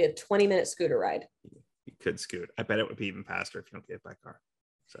 Probably a 20-minute scooter ride. You could scoot. I bet it would be even faster if you don't get hit by a car.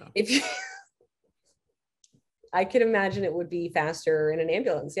 So if you I could imagine it would be faster in an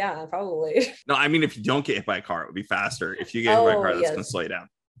ambulance. Yeah, probably. No, I mean, if you don't get hit by a car, it would be faster. If you get hit by a car, that's going to slow you down.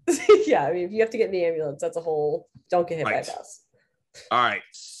 Yeah, I mean, if you have to get in the ambulance, that's a whole, don't get hit by a bus. All right.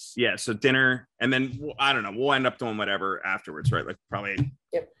 Yeah, so dinner, and then, I don't know, we'll end up doing whatever afterwards, right? Like probably,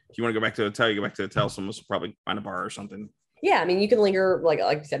 if you want to go back to the hotel, you go back to the hotel. Someone will probably find a bar or something. Yeah, I mean, you can linger, like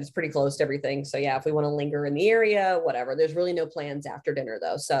you said, it's pretty close to everything. So yeah, if we want to linger in the area, whatever. There's really no plans after dinner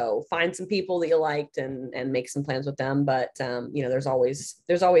though. So find some people that you liked and make some plans with them. But there's always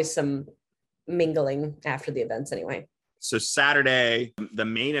some mingling after the events anyway. So Saturday, the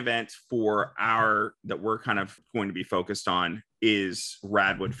main event for that we're kind of going to be focused on is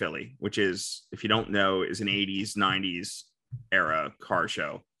Radwood Philly, which is, if you don't know, is an 80s, 90s era car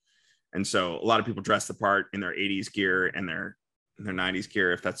show. And so a lot of people dress the part in their 80s gear and their 90s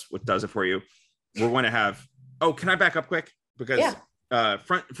gear, if that's what does it for you. We're going to have, can I back up quick? Because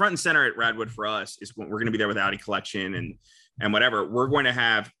front and center at Radwood for us is when we're going to be there with Audi Collection and whatever. We're going to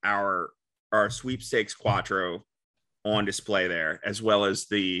have our sweepstakes Quattro on display there, as well as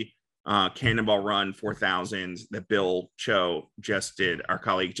the Cannonball Run 4000 that Bill Cho our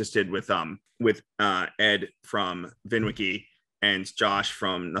colleague just did with Ed from VinWiki and Josh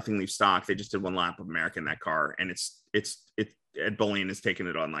from Nothing Leaves Stock. They just did one lap of America in that car, and it's Ed Bullion has taken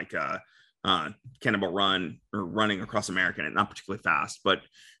it on like Cannonball Run or running across America, and not particularly fast, but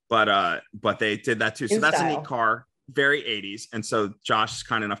they did that too. So that's a neat car, very 80s, and so Josh is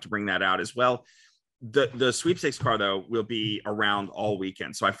kind enough to bring that out as well. The sweepstakes car though will be around all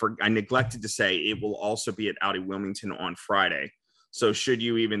weekend. So I neglected to say it will also be at Audi Wilmington on Friday. So should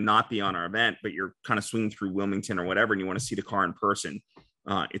you even not be on our event, but you're kind of swinging through Wilmington or whatever, and you want to see the car in person,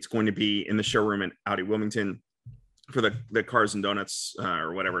 it's going to be in the showroom at Audi Wilmington for the cars and donuts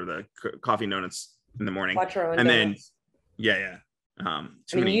or whatever, the coffee and donuts in the morning. Quattro and donuts.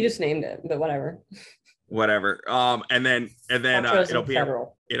 Then, you just named it, but whatever. And then it'll be at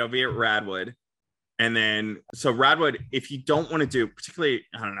Radwood. And then, so Radwood, if you don't want to do, particularly,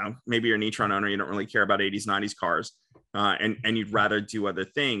 I don't know, maybe you're an e-tron owner, you don't really care about 80s, 90s cars, and you'd rather do other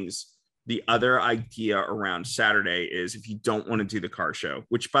things. The other idea around Saturday is if you don't want to do the car show,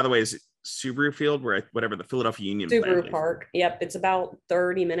 which by the way is Subaru Field, where the Philadelphia Union Subaru Park. Yep. It's about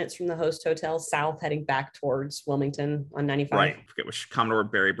 30 minutes from the host hotel south, heading back towards Wilmington on 95. Right. I forget which, Commodore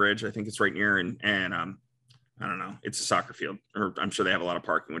Barry Bridge. I think it's right near. And I don't know, it's a soccer field, or I'm sure they have a lot of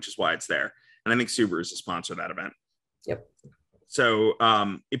parking, which is why it's there. And I think Subaru is a sponsor of that event. Yep. So,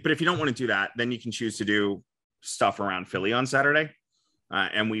 but if you don't want to do that, then you can choose to do stuff around Philly on Saturday.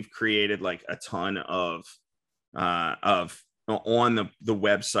 And we've created like a ton of on the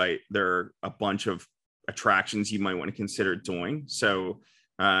website. There are a bunch of attractions you might want to consider doing. So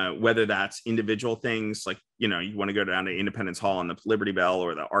whether that's individual things, like, you want to go down to Independence Hall and the Liberty Bell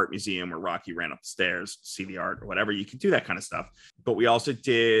or the art museum where Rocky ran up the stairs, see the art or whatever, you can do that kind of stuff. But we also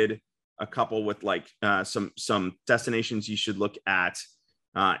did a couple with like some destinations you should look at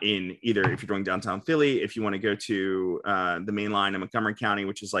in either, if you're going downtown Philly, if you want to go to the main line in Montgomery County,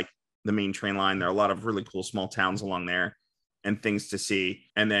 which is like the main train line. There are a lot of really cool small towns along there and things to see.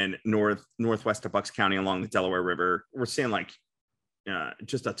 And then northwest of Bucks County along the Delaware River, we're seeing like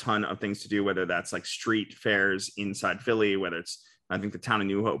just a ton of things to do, whether that's like street fairs inside Philly, whether it's, I think the town of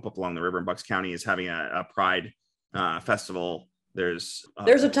New Hope up along the river in Bucks County is having a Pride festival. There's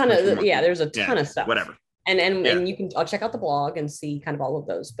a ton of stuff, whatever. And you can, I'll check out the blog and see kind of all of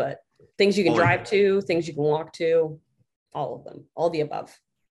those, but things you can drive to, things you can walk to, all of them, all the above.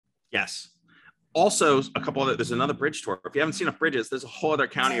 Yes. Also a couple of, there's another bridge tour. If you haven't seen enough bridges, there's a whole other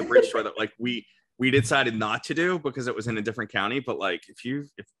county of bridge tour that like we decided not to do because it was in a different county. But like, if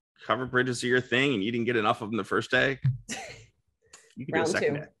covered bridges are your thing and you didn't get enough of them the first day, you can do a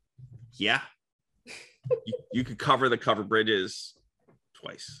second day. Yeah. You could cover the covered bridges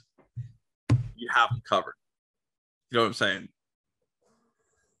twice. You have them covered. You know what I'm saying?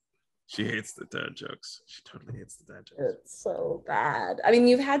 She hates the dad jokes. She totally hates the dad jokes. It's so bad. I mean,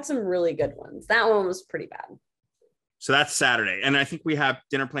 you've had some really good ones. That one was pretty bad. So that's Saturday. And I think we have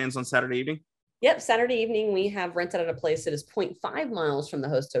dinner plans on Saturday evening. Yep, Saturday evening, we have rented out a place that is 0.5 miles from the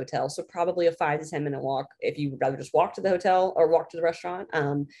host hotel. So probably a 5 to 10 minute walk if you would rather just walk to the hotel or walk to the restaurant.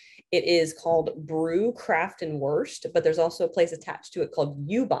 It is called Brew, Craft, and Wurst, but there's also a place attached to it called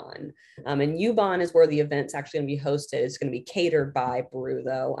U-Bahn. And U-Bahn is where the event's actually going to be hosted. It's going to be catered by Brew,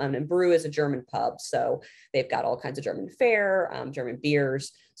 though. And Brew is a German pub. So they've got all kinds of German fare, German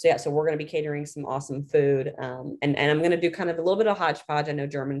beers. So yeah, so we're going to be catering some awesome food. And I'm going to do kind of a little bit of hodgepodge. I know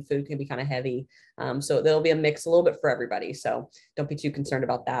German food can be kind of heavy. So there'll be a mix a little bit for everybody. So don't be too concerned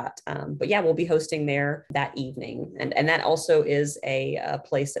about that. But yeah, we'll be hosting there that evening. And that also is a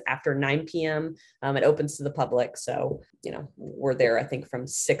place that after 9 p.m. It opens to the public. So, you know, we're there, I think from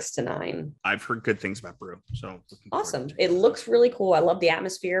 6 to 9. I've heard good things about Brew. So awesome. It looks really cool. I love the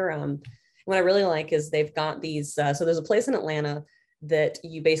atmosphere. What I really like is they've got these, so there's a place in Atlanta that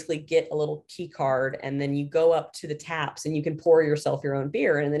you basically get a little key card and then you go up to the taps and you can pour yourself your own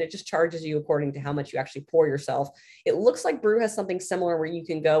beer. And then it just charges you according to how much you actually pour yourself. It looks like Brew has something similar where you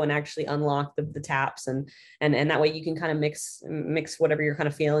can go and actually unlock the taps and that way you can kind of mix whatever you're kind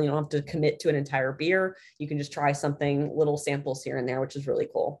of feeling. You don't have to commit to an entire beer. You can just try something, little samples here and there, which is really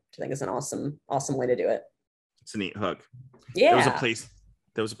cool. Which I think is an awesome way to do it. It's a neat hook. Yeah.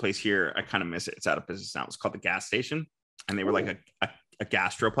 There was a place here. I kind of miss it. It's out of business now. It's called the Gas Station. And they were like a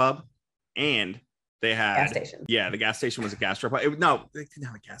gastropub, and they had gas station. Yeah, the gas station was a gastropub. No, they didn't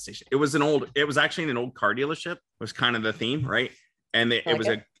have a gas station. It was actually an old car dealership. Was kind of the theme, right? And it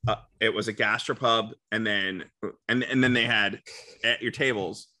was a gastropub, and then they had at your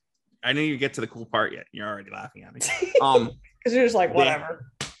tables. I didn't even get to the cool part yet. You're already laughing at me. Because you're just like whatever.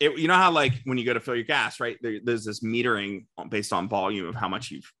 You know how like when you go to fill your gas, right? There's this metering based on volume of how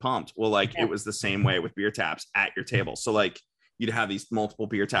much you've pumped. Well, like It was the same way with beer taps at your table. So like you'd have these multiple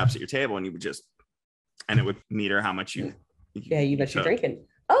beer taps at your table, and you would and it would meter how much you bet you're drinking.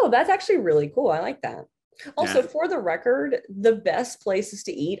 Oh, that's actually really cool. I like that. Also, for the record, the best places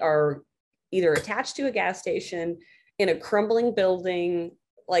to eat are either attached to a gas station, in a crumbling building.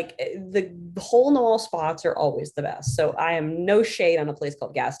 Like the hole in the wall spots are always the best. So I am no shade on a place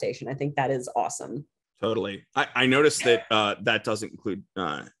called Gas Station. I think that is awesome. Totally. I noticed that that doesn't include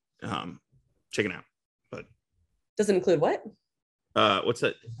chicken out, but doesn't include what? What's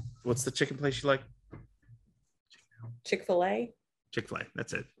the chicken place you like? Chick-fil-A. Chick-fil-A.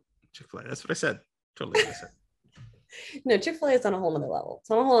 That's it. Chick-fil-A. That's what I said. Totally what I said. No, Chick-fil-A is on a whole nother level.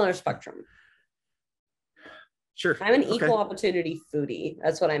 It's on a whole other spectrum. Sure. I'm an equal opportunity foodie.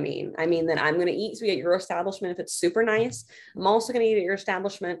 That's what I mean. I mean that I'm going to eat sweet at your establishment if it's super nice. I'm also going to eat at your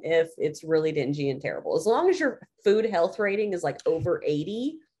establishment if it's really dingy and terrible. As long as your food health rating is like over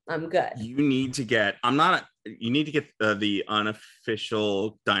 80, I'm good. You need to get the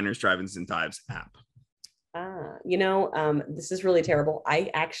unofficial Diners, Drive-Ins, and Dives app. This is really terrible. I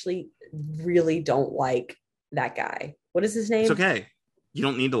actually really don't like that guy. What is his name? It's okay. You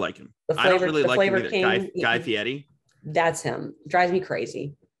don't need to like him. I don't really like him either. Guy Fieri. That's him. Drives me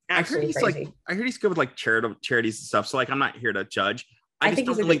crazy. Absolutely crazy. I heard he's good with like charities and stuff. So like, I'm not here to judge. I think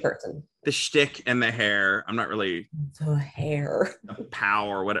he's a good person. The shtick and the hair. I'm not really the hair. The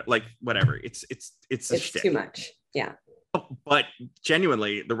power, whatever. It's shtick. Too much. Yeah. But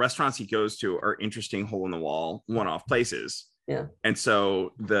genuinely, the restaurants he goes to are interesting, hole in the wall, one-off places. Yeah. And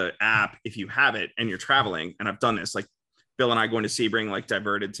so the app, if you have it and you're traveling, and I've done this, like Bill and I going to Sebring, like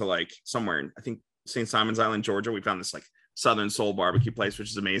diverted to like somewhere in, I think, St. Simon's Island, Georgia. We found this like Southern Soul barbecue place,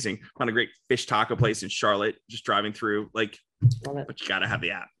 which is amazing. Found a great fish taco place in Charlotte, just driving through, like, but you got to have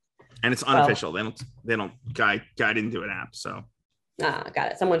the app, and it's unofficial. Guy didn't do an app. So.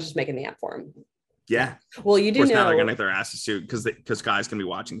 Got it. Someone's just making the app for him. Yeah. Well, you do know now they're gonna get their asses sued because guys can be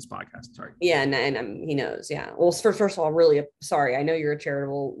watching this podcast. Sorry. Yeah, and he knows. Yeah. Well, first of all, really sorry. I know you're a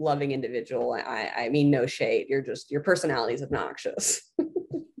charitable, loving individual. I mean, no shade. Your personality is obnoxious.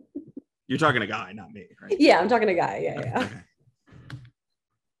 You're talking to Guy, not me, right? Yeah, I'm talking to Guy. Yeah. Okay.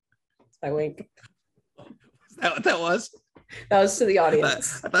 I wink. Is that what that was? That was to the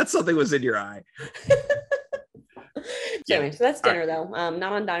audience. I thought something was in your eye. So that's dinner though.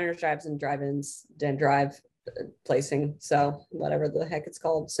 Not on Diners, Drives, and Drive-Ins, drive placing. So whatever the heck it's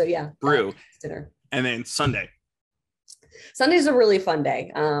called. So yeah, Brew dinner. And then Sunday's a really fun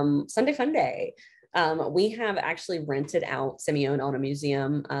day. Sunday fun day. We have actually rented out Simeone Auto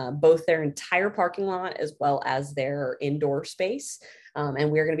Museum, both their entire parking lot as well as their indoor space.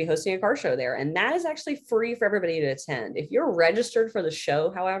 And we're going to be hosting a car show there. And that is actually free for everybody to attend. If you're registered for the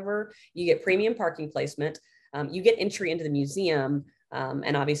show, however, you get premium parking placement. You get entry into the museum,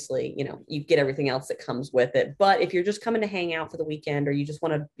 And obviously, you get everything else that comes with it. But if you're just coming to hang out for the weekend, or you just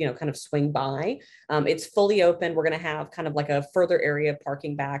want to, kind of swing by, it's fully open. We're going to have kind of like a further area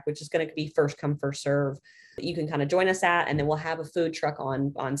parking back, which is going to be first come, first serve. You can kind of join us at, and then we'll have a food truck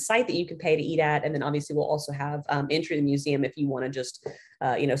on site that you can pay to eat at. And then obviously we'll also have entry to the museum if you want to just,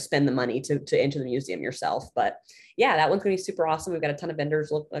 spend the money to enter the museum yourself. But yeah, that one's going to be super awesome. We've got a ton of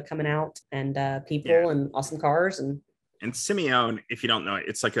vendors coming out, and people and awesome cars. And Simeone, if you don't know it,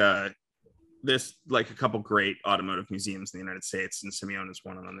 it's like there's like a couple great automotive museums in the United States, and Simeone is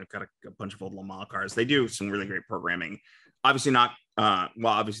one of them. They've got a bunch of old Le Mans cars. They do some really great programming. Obviously not,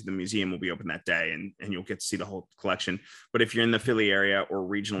 obviously the museum will be open that day, and you'll get to see the whole collection. But if you're in the Philly area or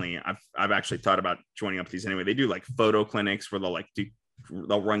regionally, I've actually thought about joining up with these anyway. They do like photo clinics where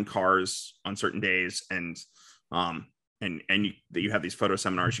they'll run cars on certain days, and you have these photo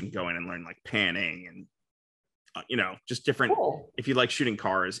seminars. You can go in and learn like panning and just different. Cool. If you like shooting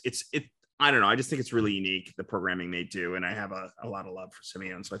cars, I don't know. I just think it's really unique, the programming they do. And I have a lot of love for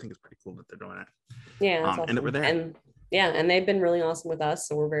Simeone. So I think it's pretty cool that they're doing it. Yeah. Awesome. And that we're there. And they've been really awesome with us.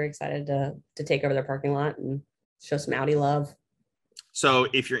 So we're very excited to take over their parking lot and show some Audi love. So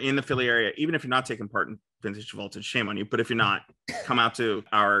if you're in the Philly area, even if you're not taking part in Vintage Voltage, shame on you. But if you're not, come out to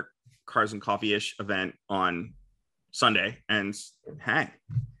our Cars and Coffee-ish event on Sunday and hang.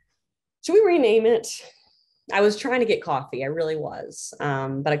 Should we rename it? I was trying to get coffee. I really was.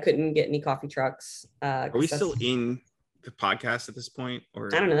 But I couldn't get any coffee trucks. Are we still in the podcast at this point? Or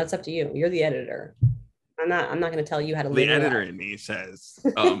I don't know. That's up to you. You're the editor. I'm not going to tell you how to live. The editor in me says,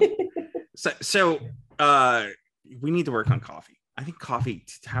 so we need to work on coffee. I think coffee,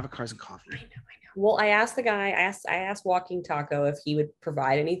 to have a Cars and Coffee. I know. Well, I asked the guy, I asked Walking Taco if he would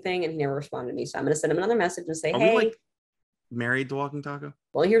provide anything, and he never responded to me. So I'm going to send him another message and say, hey. We like married to Walking Taco?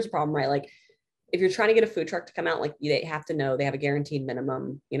 Well, here's the problem, right? Like, if you're trying to get a food truck to come out, like they have to know they have a guaranteed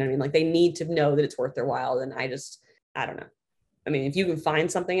minimum, you know what I mean? Like they need to know that it's worth their while. And I don't know. I mean, if you can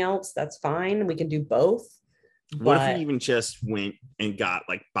find something else, that's fine. We can do both. What if we even just went and got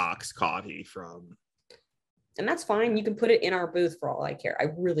like boxed coffee from? And that's fine. You can put it in our booth for all I care. I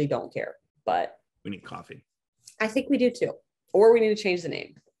really don't care, but we need coffee. I think we do too. Or we need to change the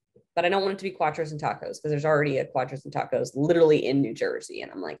name. But I don't want it to be Quattros and Tacos, because there's already a Quattros and Tacos literally in New Jersey.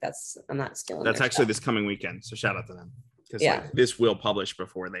 And I'm like, I'm not stealing. That's actually this coming weekend. So shout out to them. Because this will publish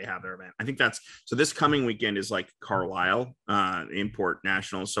before they have their event. I think so this coming weekend is like Carlisle, Import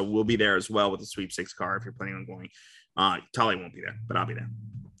National. So we'll be there as well with the sweepstakes car if you're planning on going. Tali won't be there, but I'll be there.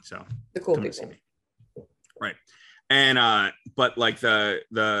 So the cool people. Right. And but like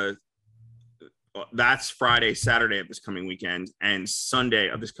that's Friday, Saturday of this coming weekend, and Sunday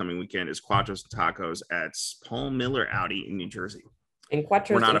of this coming weekend is Quattros and Tacos at Paul Miller Audi in New Jersey. And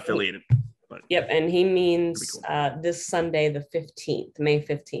Quattros, we're not affiliated, but yep. And he means cool. This Sunday, the 15th, May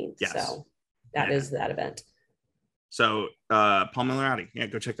 15th. Yes. So that is that event. So Paul Miller Audi,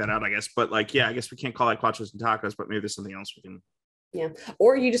 go check that out, I guess. But like, I guess we can't call it Quattros and Tacos, but maybe there's something else we can. Yeah,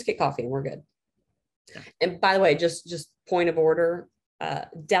 or you just get coffee and we're good. Yeah. And by the way, just point of order.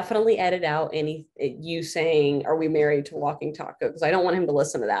 Definitely edit out you saying, "Are we married to Walking Taco?" Because I don't want him to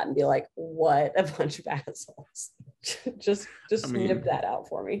listen to that and be like, "What a bunch of assholes." just snip that out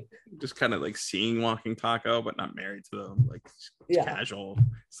for me. Just kind of like seeing Walking Taco, but not married to them. Like casual.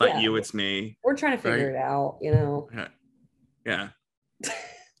 It's not you, it's me. We're trying to figure it out, Yeah.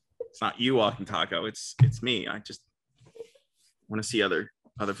 It's not you, Walking Taco. It's me. I just want to see other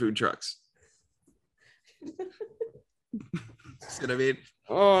food trucks. See what I mean?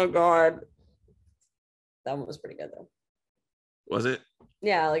 Oh God, that one was pretty good though. Was it?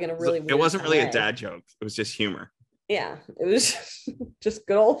 Yeah, like in a really. It wasn't really a dad joke. It was just humor. Yeah, it was just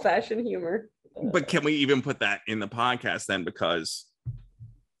good old fashioned humor. But can we even put that in the podcast then? Because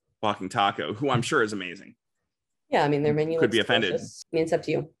Walking Taco, who I'm sure is amazing. Yeah, I mean their menu could be offended. Delicious. I mean, it's up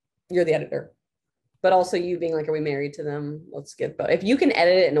to you. You're the editor. But also you being like, are we married to them? Let's get both. If you can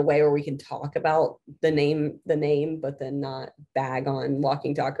edit it in a way where we can talk about the name, but then not bag on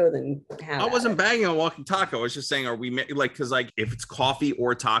Walking Taco, then have I wasn't bagging on Walking Taco. I was just saying, are we like, because like if it's coffee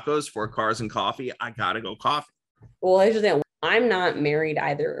or tacos for Cars and Coffee, I gotta go coffee. Well, here's the thing. I'm not married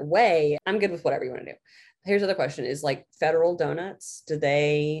either way. I'm good with whatever you want to do. Here's the other question: is like Federal Donuts? Do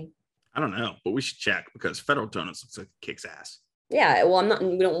they? I don't know, but we should check because Federal Donuts looks like it kicks ass. Yeah, well,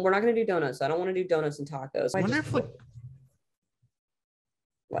 we're not going to do donuts. So I don't want to do donuts and tacos. I wonder if like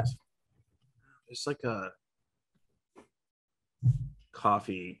what? There's like a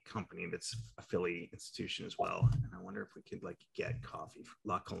coffee company that's a Philly institution as well, and I wonder if we could like get coffee from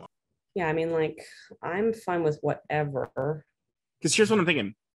La Colombe. Yeah, I mean, like I'm fine with whatever. Because here's what I'm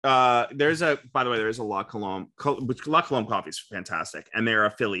thinking: There's a, by the way, there's a La Colombe, which La Colombe coffee is fantastic, and they're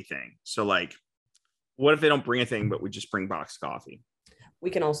a Philly thing. So like, what if they don't bring a thing, but we just bring boxed coffee? We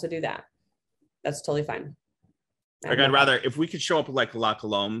can also do that. That's totally fine. Like, I'd rather, if we could show up with like La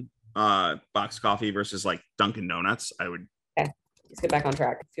Colombe boxed coffee versus like Dunkin' Donuts, I would. Okay, let's get back on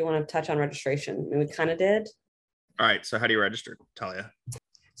track. If you want to touch on registration, we kind of did. All right, so how do you register, Talia?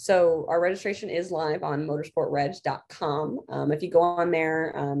 So our registration is live on motorsportreg.com. If you go on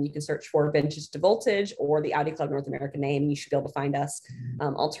there, you can search for Vintage to Voltage or the Audi Club North America name. You should be able to find us.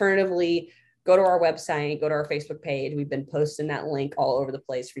 Alternatively, go to our website, go to our Facebook page. We've been posting that link all over the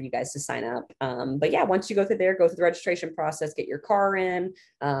place for you guys to sign up. But yeah, once you go through there, go through the registration process, get your car in,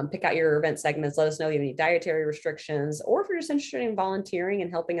 pick out your event segments, let us know if you have any dietary restrictions, or if you're just interested in volunteering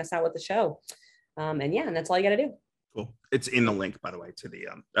and helping us out with the show. And that's all you got to do. Cool. It's in the link, by the way, to the,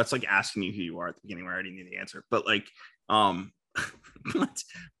 that's like asking you who you are at the beginning where I already knew the answer, but like,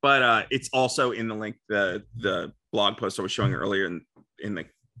 but it's also in the link, the blog post I was showing earlier in the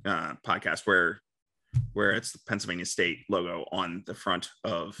podcast where it's the Pennsylvania State logo on the front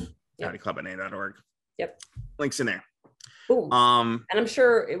of AudiClubNA.org. Yep. Links in there. Boom. And I'm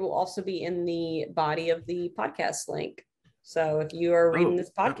sure it will also be in the body of the podcast link. So if you are reading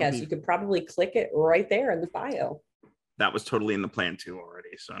this podcast, you could probably click it right there in the bio. That was totally in the plan too already.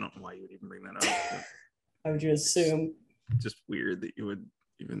 So I don't know why you would even bring that up. How would you assume? Just weird that you would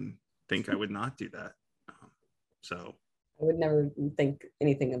even think I would not do that. So I would never think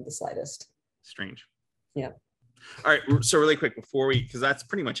anything of the slightest. Strange. Yeah. All right. So really quick before because that's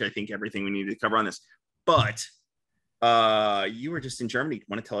pretty much, I think, everything we need to cover on this. But you were just in Germany.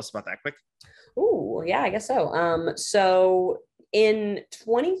 Want to tell us about that quick? Oh, yeah, I guess so. So in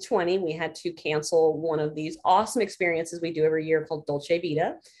 2020, we had to cancel one of these awesome experiences we do every year called Dolce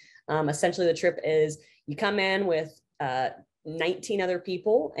Vita. Essentially, the trip is you come in with 19 other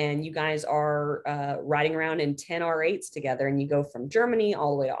people, and you guys are riding around in 10 R8s together, and you go from Germany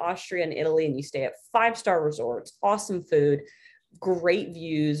all the way to Austria and Italy, and you stay at 5-star resorts, awesome food, great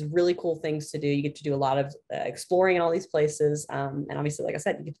views, really cool things to do. You get to do a lot of exploring in all these places. And obviously, like I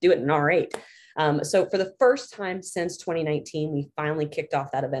said, you get to do it in an R8. So for the first time since 2019, we finally kicked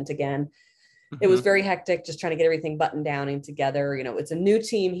off that event again. It was very hectic, just trying to get everything buttoned down and together. You know, it's a new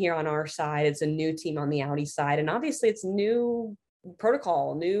team here on our side. It's a new team on the Audi side. And obviously it's new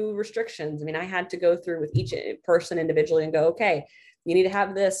protocol, new restrictions. I mean, I had to go through with each person individually and go, okay, you need to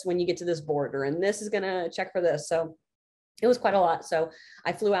have this when you get to this border, and this is going to check for this. So it was quite a lot. So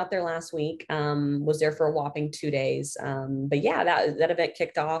I flew out there last week, was there for a whopping 2 days. But yeah, that event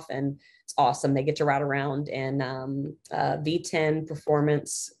kicked off, and it's awesome. They get to ride around in V10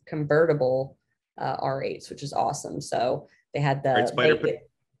 performance convertible R8s, which is awesome. So they had the,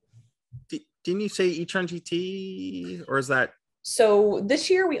 didn't you say e-tron GT, or is that? So this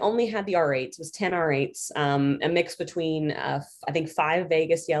year we only had the R8s. It was 10 R8s, a mix between I think 5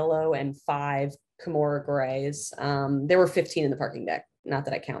 Vegas yellow and 5 Kimura grays. There were 15 in the parking deck. Not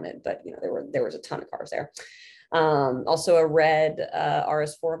that I counted, but you know, there was a ton of cars there. Also a red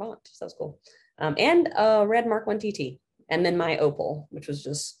RS4 Avant. So that's cool. And a red Mark 1 TT. And then my Opel, which was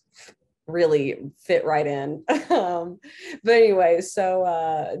just really fit right in. But anyway,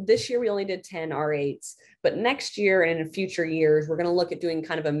 so this year we only did 10 R8s, but next year and in future years, we're going to look at doing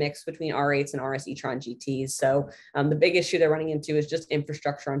kind of a mix between R8s and RS e-tron GTs. So the big issue they're running into is just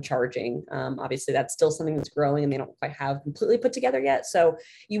infrastructure on charging. Obviously that's still something that's growing and they don't quite have completely put together yet. So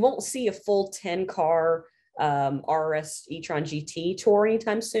you won't see a full 10 car RS e-tron GT tour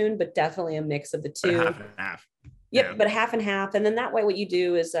anytime soon, but definitely a mix of the two. Half and half. Yep, yeah. But half and half. And then that way what you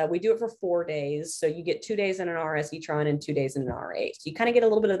do is we do it for 4 days. So you get 2 days in an RS e-tron and 2 days in an R8. So you kind of get a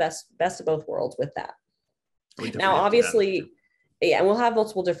little bit of the best of both worlds with that. Now, obviously, yeah, and we'll have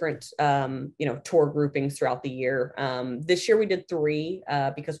multiple different, tour groupings throughout the year. This year we did 3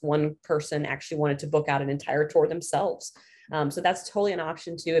 because one person actually wanted to book out an entire tour themselves. So that's totally an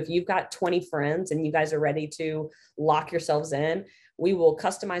option too. If you've got 20 friends and you guys are ready to lock yourselves in, we will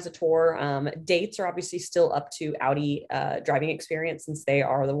customize a tour. Dates are obviously still up to Audi Driving Experience since they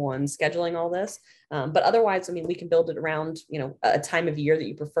are the ones scheduling all this. But otherwise, I mean, we can build it around, a time of year that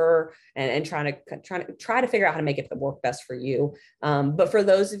you prefer and try to figure out how to make it work best for you. But for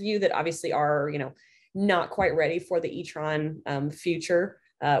those of you that obviously are, not quite ready for the e-tron future,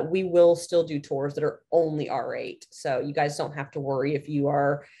 we will still do tours that are only R8. So you guys don't have to worry if you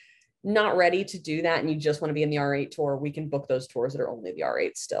are not ready to do that and you just want to be in the R8 tour. We can book those tours that are only the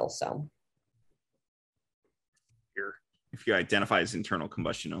R8 still. So if you identify as internal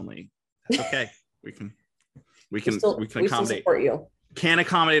combustion only, that's okay. we can accommodate. Support you. Can't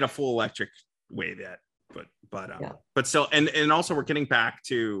accommodate a full electric wave yet, but but still, and also we're getting back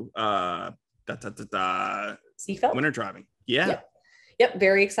to Seafeld winter driving. Yeah. Yep,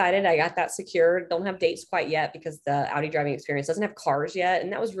 very excited. I got that secured. Don't have dates quite yet because the Audi driving experience doesn't have cars yet.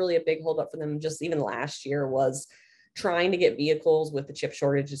 And that was really a big holdup for them just even last year, was trying to get vehicles with the chip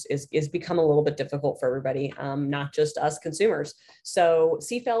shortage is become a little bit difficult for everybody, not just us consumers. So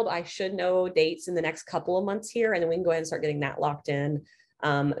Seafeld, I should know dates in the next couple of months here, and then we can go ahead and start getting that locked in.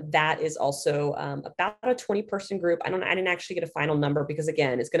 That is also about a 20-person group. I didn't actually get a final number because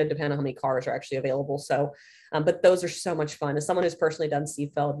again, it's going to depend on how many cars are actually available. So, but those are so much fun. As someone who's personally done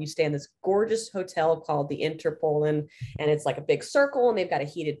Seafeld, you stay in this gorgeous hotel called the Interpolen, and it's like a big circle, and they've got a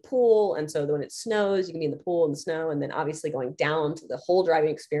heated pool. And so when it snows, you can be in the pool in the snow, and then obviously going down to the whole driving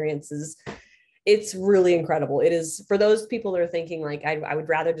experiences. It's really incredible. It is, for those people that are thinking like, I would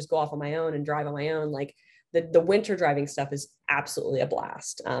rather just go off on my own and drive on my own. Like, the winter driving stuff is absolutely a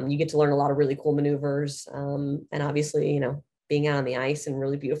blast. You get to learn a lot of really cool maneuvers. And obviously, being out on the ice and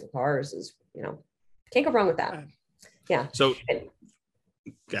really beautiful cars is, can't go wrong with that. Yeah. So I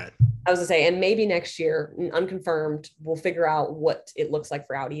was gonna say, and maybe next year, unconfirmed, we'll figure out what it looks like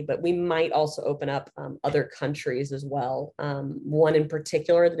for Audi, but we might also open up other countries as well. One in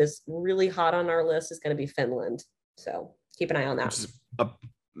particular that is really hot on our list is going to be Finland. So keep an eye on that. Which is a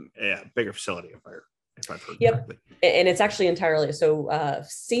bigger facility if I've heard correctly. And it's actually entirely, so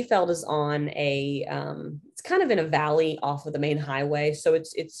Seafeld is on it's kind of in a valley off of the main highway. So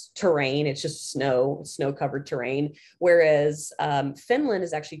it's terrain, it's just snow covered terrain. Whereas Finland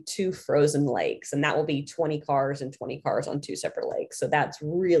is actually 2 frozen lakes, and that will be 20 cars and 20 cars on 2 separate lakes. So that's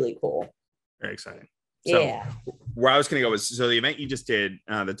really cool. Very exciting. So where I was going to go was, so the event you just did,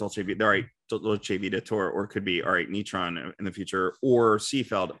 the Dolce Vita tour, or it could be, all right, Nitron in the future, or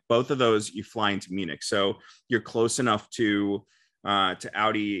Seafeld, both of those you fly into Munich. So you're close enough to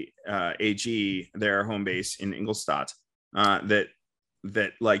Audi AG, their home base in Ingolstadt, that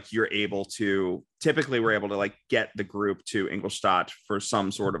like you're able to, typically we're able to like get the group to Ingolstadt for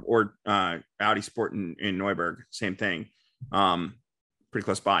some sort of, or Audi Sport in Neuburg, same thing. Pretty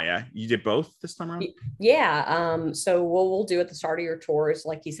close by. Yeah, you did both this time around. Yeah. So what we'll do at the start of your tours,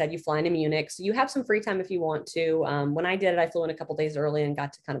 like you said, you fly into Munich, so you have some free time if you want to. When I did it, I flew in a couple days early and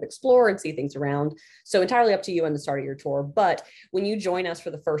got to kind of explore and see things around. So entirely up to you on the start of your tour. But when you join us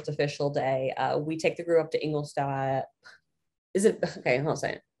for the first official day, we take the group up to Ingolstadt. Is it okay? Hold on a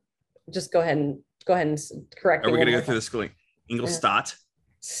second. Just go ahead and correct. Are we gonna go through the schooling? Ingolstadt.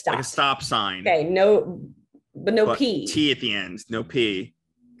 Stop. Like a stop sign. Okay. No. But no P. T at the end. No P.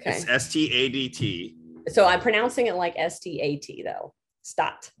 Okay. It's STADT. So I'm pronouncing it like STAT though.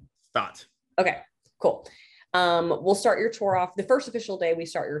 Stat. Okay, cool. We'll start your tour off. The first official day we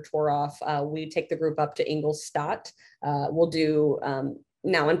start your tour off, we take the group up to Ingolstadt. We'll do,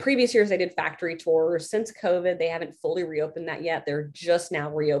 now in previous years, they did factory tours. Since COVID, they haven't fully reopened that yet. They're just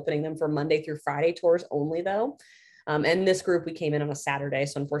now reopening them for Monday through Friday tours only though. And this group, we came in on a Saturday,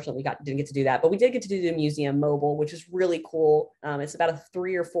 so unfortunately didn't get to do that, but we did get to do the museum mobile, which is really cool. It's about a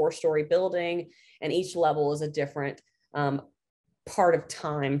 3 or 4 story building, and each level is a different part of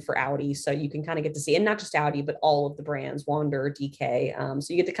time for Audi. So you can kind of get to see, and not just Audi, but all of the brands, Wander, DK.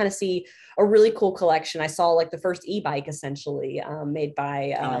 So you get to kind of see a really cool collection. I saw like the first e-bike essentially made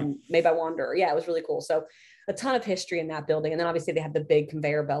by Wander. Yeah, it was really cool. So a ton of history in that building. And then obviously they have the big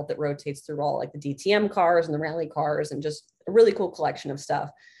conveyor belt that rotates through all like the DTM cars and the rally cars, and just a really cool collection of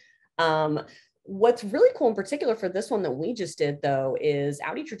stuff. What's really cool in particular for this one that we just did though, is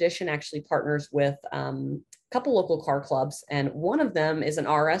Audi Tradition actually partners with a couple local car clubs, and one of them is an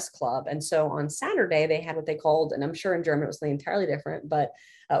RS club. And so on Saturday they had what they called, and I'm sure in German it was something entirely different, but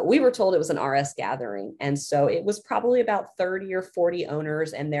we were told it was an RS gathering. And so it was probably about 30 or 40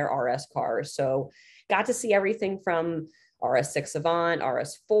 owners and their RS cars. So got to see everything from RS6 Avant,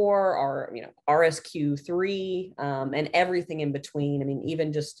 RS4, RSQ3, and everything in between. I mean,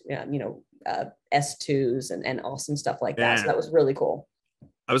 even just, S2s and awesome stuff like that. So that was really cool.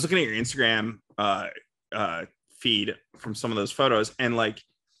 I was looking at your Instagram feed from some of those photos, and like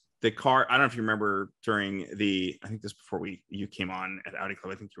the car, I don't know if you remember during I think this before you came on at Audi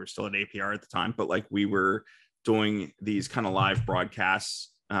Club, I think you were still at APR at the time, but like we were doing these kind of live broadcasts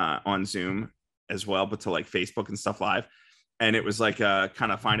on Zoom as well, but to like Facebook and stuff live. And it was like a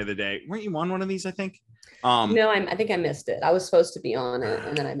kind of find of the day. Weren't you on one of these, I think? No, I think I missed it. I was supposed to be on it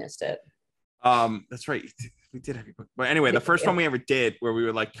and then I missed it. That's right. We did have your book. But anyway, the first one we ever did where we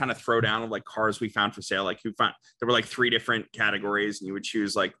would like kind of throw down like cars we found for sale. Like there were like 3 different categories and you would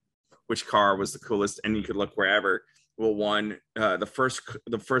choose like which car was the coolest and you could look wherever. Well, the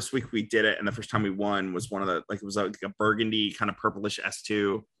first week we did it, and the first time we won was one of the, like, it was like a burgundy kind of purplish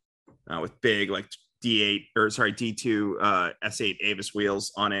S2 with big like D8 or sorry D2 S8 Avis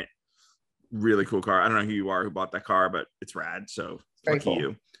wheels on it. Really cool car. I don't know who you are who bought that car, but it's rad. So Very lucky cool.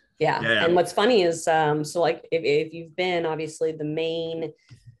 you. Yeah. Yeah. And what's funny is so like if you've been, obviously the main,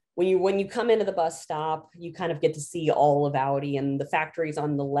 when you come into the bus stop, you kind of get to see all of Audi, and the factories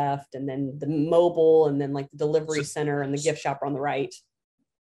on the left, and then the mobile, and then like the delivery center and the gift shop are on the right.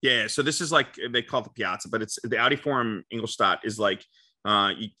 Yeah, so this is like they call it the Piazza, but it's the Audi Forum Ingolstadt is like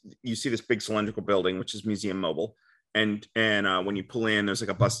you see this big cylindrical building, which is Museum Mobile, and when you pull in, there's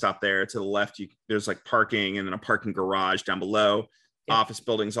like a bus stop there. To the left, there's like parking, and then a parking garage down below. Yep. Office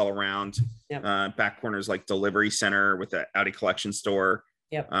buildings all around. Yep. Back corner is like delivery center with the Audi collection store.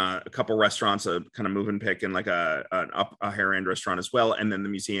 Yep. A couple restaurants, a kind of move and pick, and like a higher end restaurant as well, and then the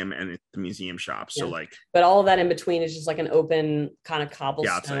museum and the museum shop. So like, but all of that in between is just like an open kind of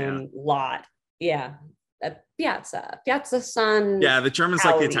cobblestone lot. Yeah, Piazza San. Yeah, the Germans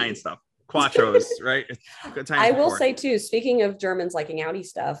like the Italian stuff. Quattros, right? I will say too, speaking of Germans liking Audi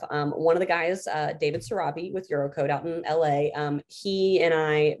stuff, one of the guys, David Sarabi with Eurocode out in LA, he and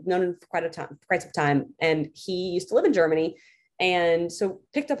I known him for quite some time, and he used to live in Germany. And so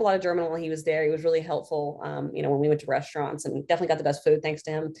picked up a lot of German while he was there. He was really helpful, when we went to restaurants, and definitely got the best food thanks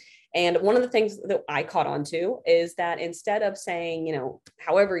to him. And one of the things that I caught on to is that instead of saying,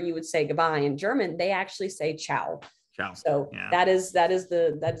 however you would say goodbye in German, they actually say ciao. Ciao. So yeah. that is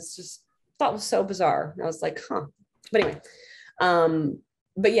just thought was so bizarre. I was like, huh. But anyway,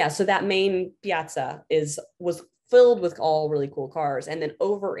 but yeah, so that main piazza was filled with all really cool cars. And then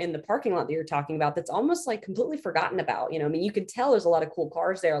over in the parking lot that you're talking about, that's almost like completely forgotten about. You could tell there's a lot of cool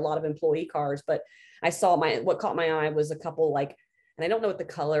cars there, a lot of employee cars, but I saw what caught my eye was a couple like, and I don't know what the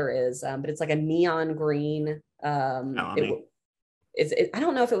color is, but it's like a neon green. I don't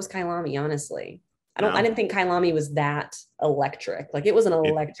know if it was Kailami, honestly. I didn't think Kailami was that electric. Like it was an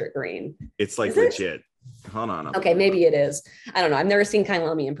electric green. It's like legit. Hold on. Okay, maybe it is. I don't know. I've never seen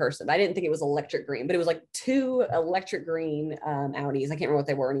Kailami in person. I didn't think it was electric green, but it was like two electric green Audis. I can't remember what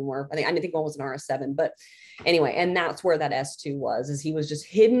they were anymore. I didn't think one was an RS7, but anyway, and that's where that S2 was. Is he was just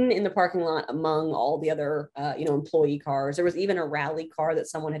hidden in the parking lot among all the other employee cars. There was even a rally car that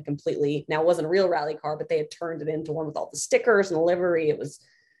someone had completely, now it wasn't a real rally car, but they had turned it into one with all the stickers and the livery. It was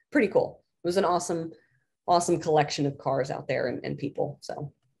pretty cool. It was an awesome collection of cars out there and people.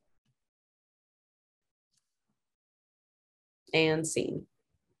 So. And scene.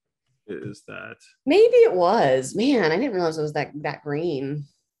 Is that maybe it was, man, I didn't realize it was that green.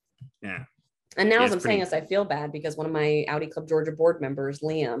 Yeah. And now as I'm saying this, I feel bad because one of my Audi Club Georgia board members,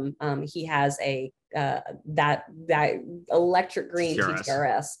 Liam, he has a that electric green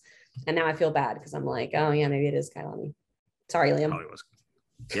TTRS. And now I feel bad because I'm like, oh yeah, maybe it is Kailami. Sorry, Liam. Probably was.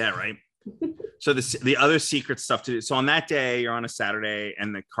 Yeah, right. So the other secret stuff to do. So on that day, you're on a Saturday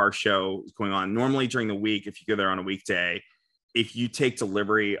and the car show is going on. Normally during the week, if you go there on a weekday, if you take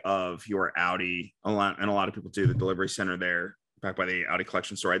delivery of your Audi, a lot of people do the delivery center there back by the Audi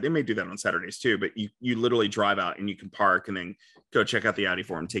collection store. They may do that on Saturdays too, but you literally drive out and you can park and then go check out the Audi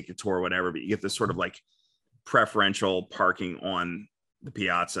Forum, take your tour or whatever. But you get this sort of like preferential parking on the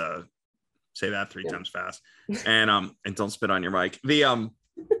Piazza. Say that three times fast, and don't spit on your mic.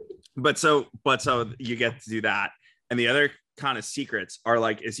 But so you get to do that. And the other kind of secrets are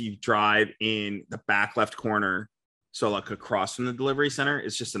like as you drive in the back left corner. So like across from the delivery center,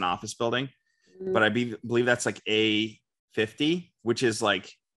 it's just an office building. But I believe that's like A50, which is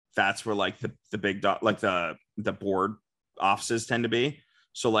like, that's where like the big dot, like the board offices tend to be.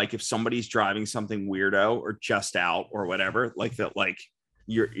 So like if somebody's driving something weirdo or just out or whatever, like that, like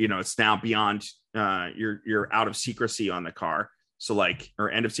it's now beyond, you're out of secrecy on the car. So like, or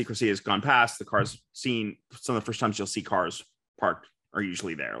end of secrecy has gone past, the car's seen. Some of the first times you'll see cars parked are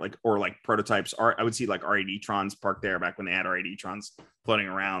usually there, like, or like prototypes are, I would see like R8 e-trons parked there back when they had R8 e-trons floating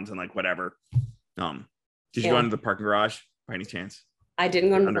around and like whatever. Did you go into the parking garage by any chance? I didn't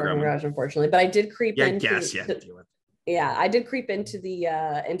go into the parking garage, unfortunately, but I did creep into. I did creep into the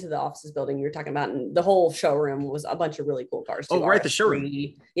offices building you were talking about, and the whole showroom was a bunch of really cool cars too. Oh, right, the showroom.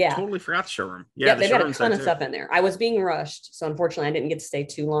 Yeah, totally forgot the showroom. Yeah, they've got a ton of stuff in there. I was being rushed, so unfortunately, I didn't get to stay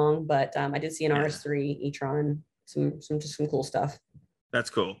too long. But I did see an RS3 e-tron, some cool stuff. That's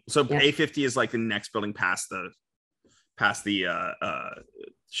cool. So A50 is like the next building past the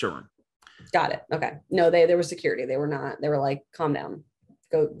showroom. Got it. Okay. No, there was security. They were like, calm down.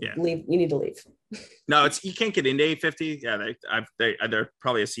 Leave. You need to leave. No, you can't get into A50. Yeah, they're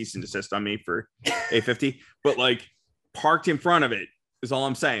probably a cease and desist on me for A50, but like parked in front of it is all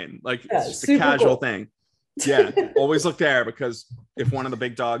I'm saying. Like it's just a casual thing. Yeah. Always look there because if one of the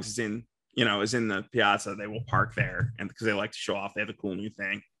big dogs is in the Piazza, they will park there, and because they like to show off, they have a cool new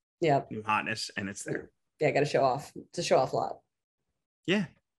thing. Yeah. new hotness, and it's there. Yeah, got to show off. It's a show off lot. Yeah.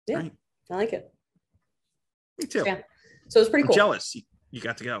 Yeah. Right. I like it. Me too. Yeah. So it was pretty cool. Jealous. You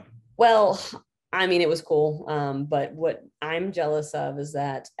got to go. Well, I mean, it was cool. But what I'm jealous of is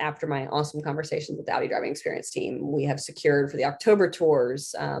that after my awesome conversations with the Audi driving experience team, we have secured for the October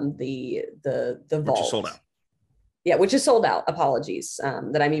tours, the Which vault. is sold out. Yeah, which is sold out. Apologies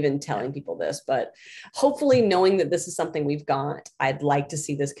that I'm even telling people this, but hopefully knowing that this is something we've got, I'd like to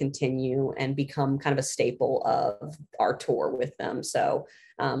see this continue and become kind of a staple of our tour with them. So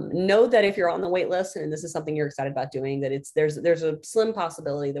know that if you're on the wait list and this is something you're excited about doing, that there's a slim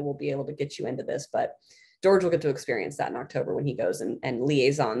possibility that we'll be able to get you into this, but George will get to experience that in October when he goes and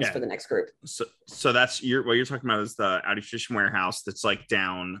liaisons for the next group. So that's what you're talking about is the Audi Tradition Warehouse that's like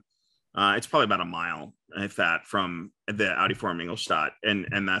down. It's probably about a mile, if that, from the Audi Forum Ingolstadt,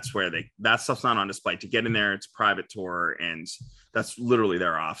 and that's where that stuff's not on display. To get in there, it's a private tour, and that's literally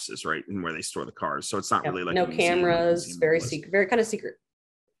their offices, right, and where they store the cars. So it's not really like no cameras, very secret, very kind of secret.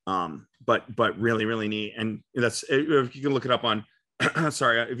 But really, really neat, and that's if you can look it up on.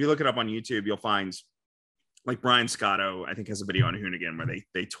 If you look it up on YouTube, you'll find. Like Brian Scotto, I think, has a video on Hoonigan where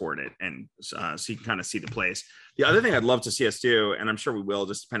they toured it, and so you can kind of see the place. The other thing I'd love to see us do, and I'm sure we will,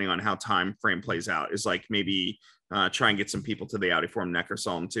 just depending on how time frame plays out, is like maybe try and get some people to the Audi Forum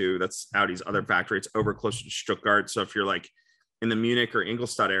Neckarsulm too. That's Audi's other factory. It's over closer to Stuttgart. So if you're like in the Munich or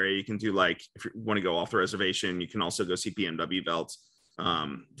Ingolstadt area, you can do like, if you want to go off the reservation, you can also go see BMW Welt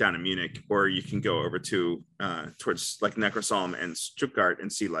down in Munich, or you can go over to towards like Neckarsulm and Stuttgart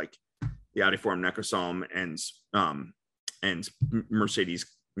and see like the Audi Forum Neckarsulm and Mercedes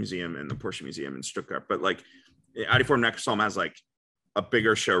Museum and the Porsche Museum in Stuttgart. But like the Audi Forum Neckarsulm has like a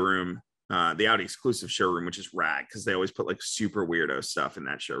bigger showroom, the Audi exclusive showroom, which is rad because they always put like super weirdo stuff in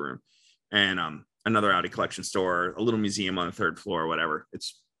that showroom, and another Audi collection store, a little museum on the third floor or whatever.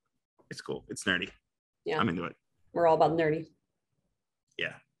 It's cool. It's nerdy. Yeah, I'm into it. We're all about nerdy.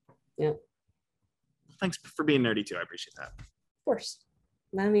 Yeah. Yeah. Thanks for being nerdy too. I appreciate that. Of course.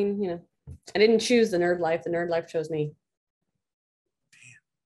 I mean, I didn't choose the nerd life. The nerd life chose me.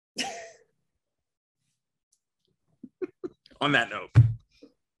 Damn. On that note,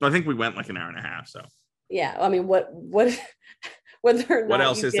 I think we went like an hour and a half. So yeah, I mean, what whether or not what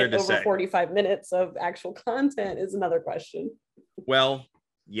else is there to say? 45 minutes of actual content is another question. Well,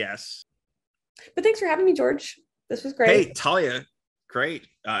 yes. But thanks for having me, George. This was great. Hey, Talia, great.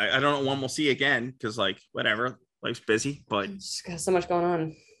 I don't know when we'll see you again because like whatever, life's busy, but just got so much going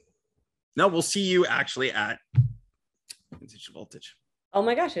on. No, we'll see you actually at Vintage Voltage. Oh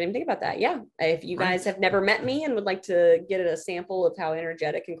my gosh, I didn't think about that. Yeah. If you guys have never met me and would like to get a sample of how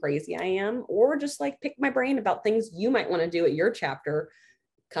energetic and crazy I am, or just like pick my brain about things you might want to do at your chapter,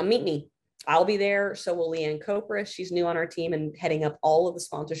 come meet me. I'll be there. So will Leanne Copris. She's new on our team and heading up all of the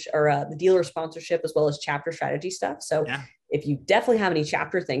sponsorship or the dealer sponsorship as well as chapter strategy stuff. So if you definitely have any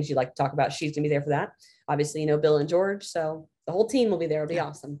chapter things you'd like to talk about, she's going to be there for that. Obviously, Bill and George. So the whole team will be there. It'll be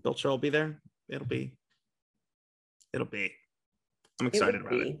awesome. Bill will be there. It'll be. I'm excited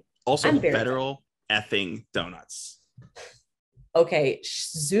about it. Also, federal effing donuts. Okay,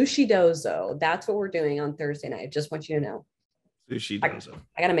 Sushi Dozo. That's what we're doing on Thursday night. I just want you to know. Sushi Dozo.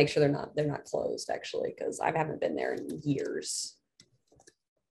 I got to make sure they're not closed actually because I haven't been there in years.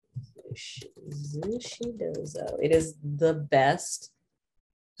 Sushi Dozo. It is the best.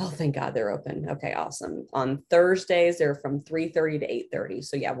 Oh, thank God they're open. Okay, awesome. On Thursdays, they're from 3:30 to 8:30.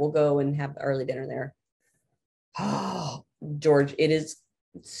 So yeah, we'll go and have early dinner there. Oh, George, it is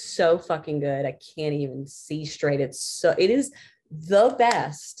so fucking good. I can't even see straight. It is the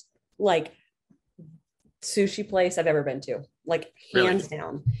best like sushi place I've ever been to. Like hands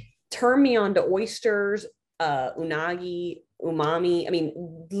down. Turn me on to oysters, unagi, umami. I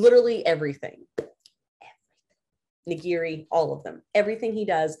mean, literally everything. Nigiri, all of them, everything he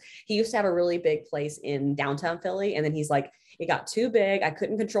does. He used to have a really big place in downtown Philly, and then he's like, it got too big. I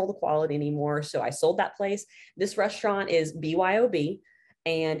couldn't control the quality anymore, so I sold that place. This restaurant is BYOB,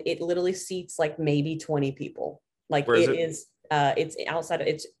 and it literally seats like maybe 20 people. Like it's outside.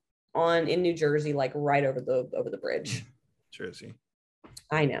 It's in New Jersey, like right over the bridge. Jersey.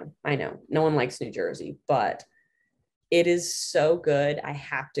 I know. No one likes New Jersey, but it is so good. I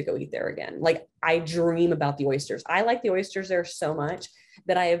have to go eat there again. Like I dream about the oysters. I like the oysters there so much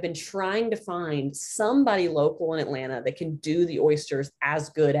that I have been trying to find somebody local in Atlanta that can do the oysters as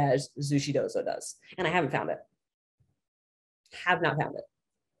good as Sushi Dozo does. And I haven't found it. Have not found it.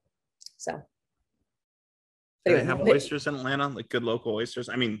 So. Do they have oysters in Atlanta? Like good local oysters?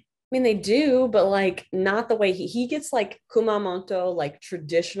 I mean, they do, but like not the way he gets like Kumamoto, like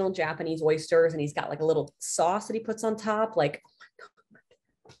traditional Japanese oysters, and he's got like a little sauce that he puts on top. Like,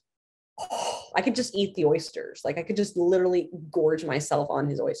 I could just eat the oysters. Like I could just literally gorge myself on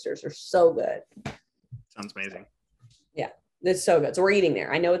his oysters. They're so good. Sounds amazing. Yeah, it's so good. So we're eating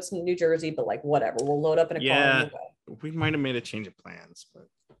there. I know it's New Jersey, but like whatever. We'll load up in a car and we'll go. We might have made a change of plans, but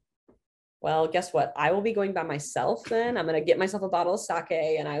well, guess what? I will be going by myself then. I'm gonna get myself a bottle of sake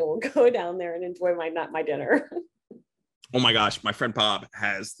and I will go down there and enjoy my dinner. Oh my gosh, my friend Bob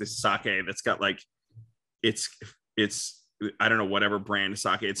has this sake that's got like it's I don't know whatever brand of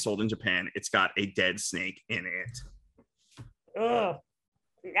sake it's sold in Japan. It's got a dead snake in it. Ugh.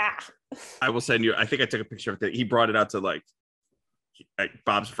 Yeah. I will send you. I think I took a picture of it. He brought it out to like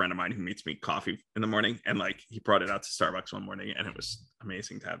Bob's a friend of mine who meets me coffee in the morning, and like he brought it out to Starbucks one morning, and it was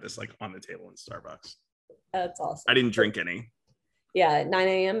amazing to have this like on the table in Starbucks. That's awesome. I didn't drink any. Yeah, at 9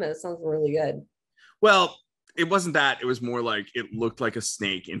 a.m. That sounds really good. Well, it wasn't that. It was more like it looked like a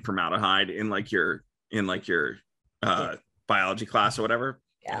snake in formaldehyde in your biology class or whatever.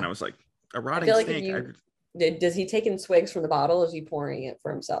 Yeah. And I was like, a rotting snake. Does he take in swigs from the bottle? Or is he pouring it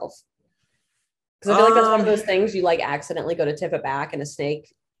for himself? Because I feel like that's one of those things you like accidentally go to tip it back and a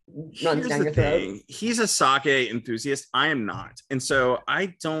snake runs down your throat. He's a sake enthusiast. I am not. And so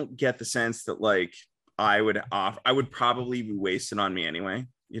I don't get the sense that like I would probably be wasted on me anyway.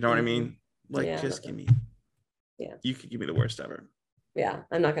 You know what I mean? Like just give me. Yeah. You could give me the worst ever. Yeah.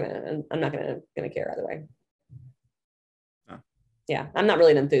 I'm not gonna care either way. Oh. Yeah. I'm not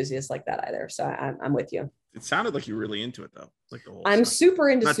really an enthusiast like that either. So I'm with you. It sounded like you were really into it though. Like the whole I'm super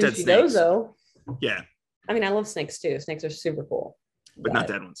into Sushi Dozo. Yeah. I mean, I love snakes too. Snakes are super cool. But not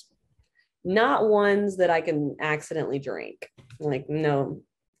dead ones. Not ones that I can accidentally drink. Like, no,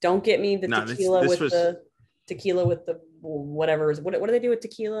 don't get me the tequila with the whatever. What do they do with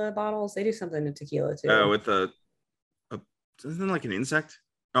tequila bottles? They do something to tequila too. Oh, with isn't it like an insect?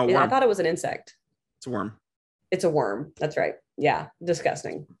 Oh, yeah, I thought it was an insect. It's a worm. It's a worm. That's right. Yeah,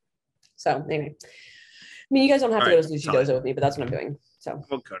 disgusting. So anyway, I mean, you guys don't have to go to Sushi Dozo with me, but that's what I'm doing. So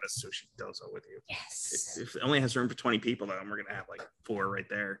we'll go to Sushi Dozo with you. Yes. If it only has room for 20 people, though, and we're gonna have like 4 right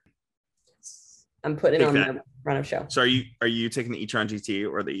there. I'm putting it on the run-up show. So are you taking the e-tron GT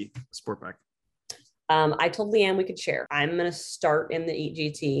or the Sportback? I told Leanne we could share. I'm gonna start in the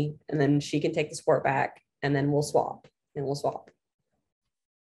GT, and then she can take the Sportback, and then we'll swap. What's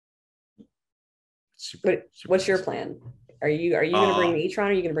your plan? Are you gonna bring the e-tron, or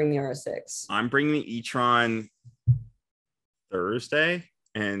are you gonna bring the RS6? I'm bringing the e-tron Thursday,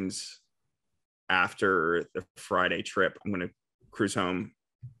 and after the Friday trip, I'm gonna cruise home.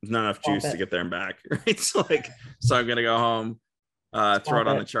 There's not enough juice to get there and back, right? So I'm gonna go home, throw it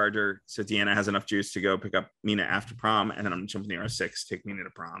on the charger, so Deanna has enough juice to go pick up Mina after prom, and then I'm jumping the R6, take Mina to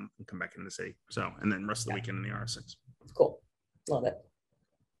prom, and come back in the city. So, and then rest of the weekend in the R6. Cool, love it.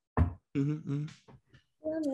 Mm-hmm. Love it.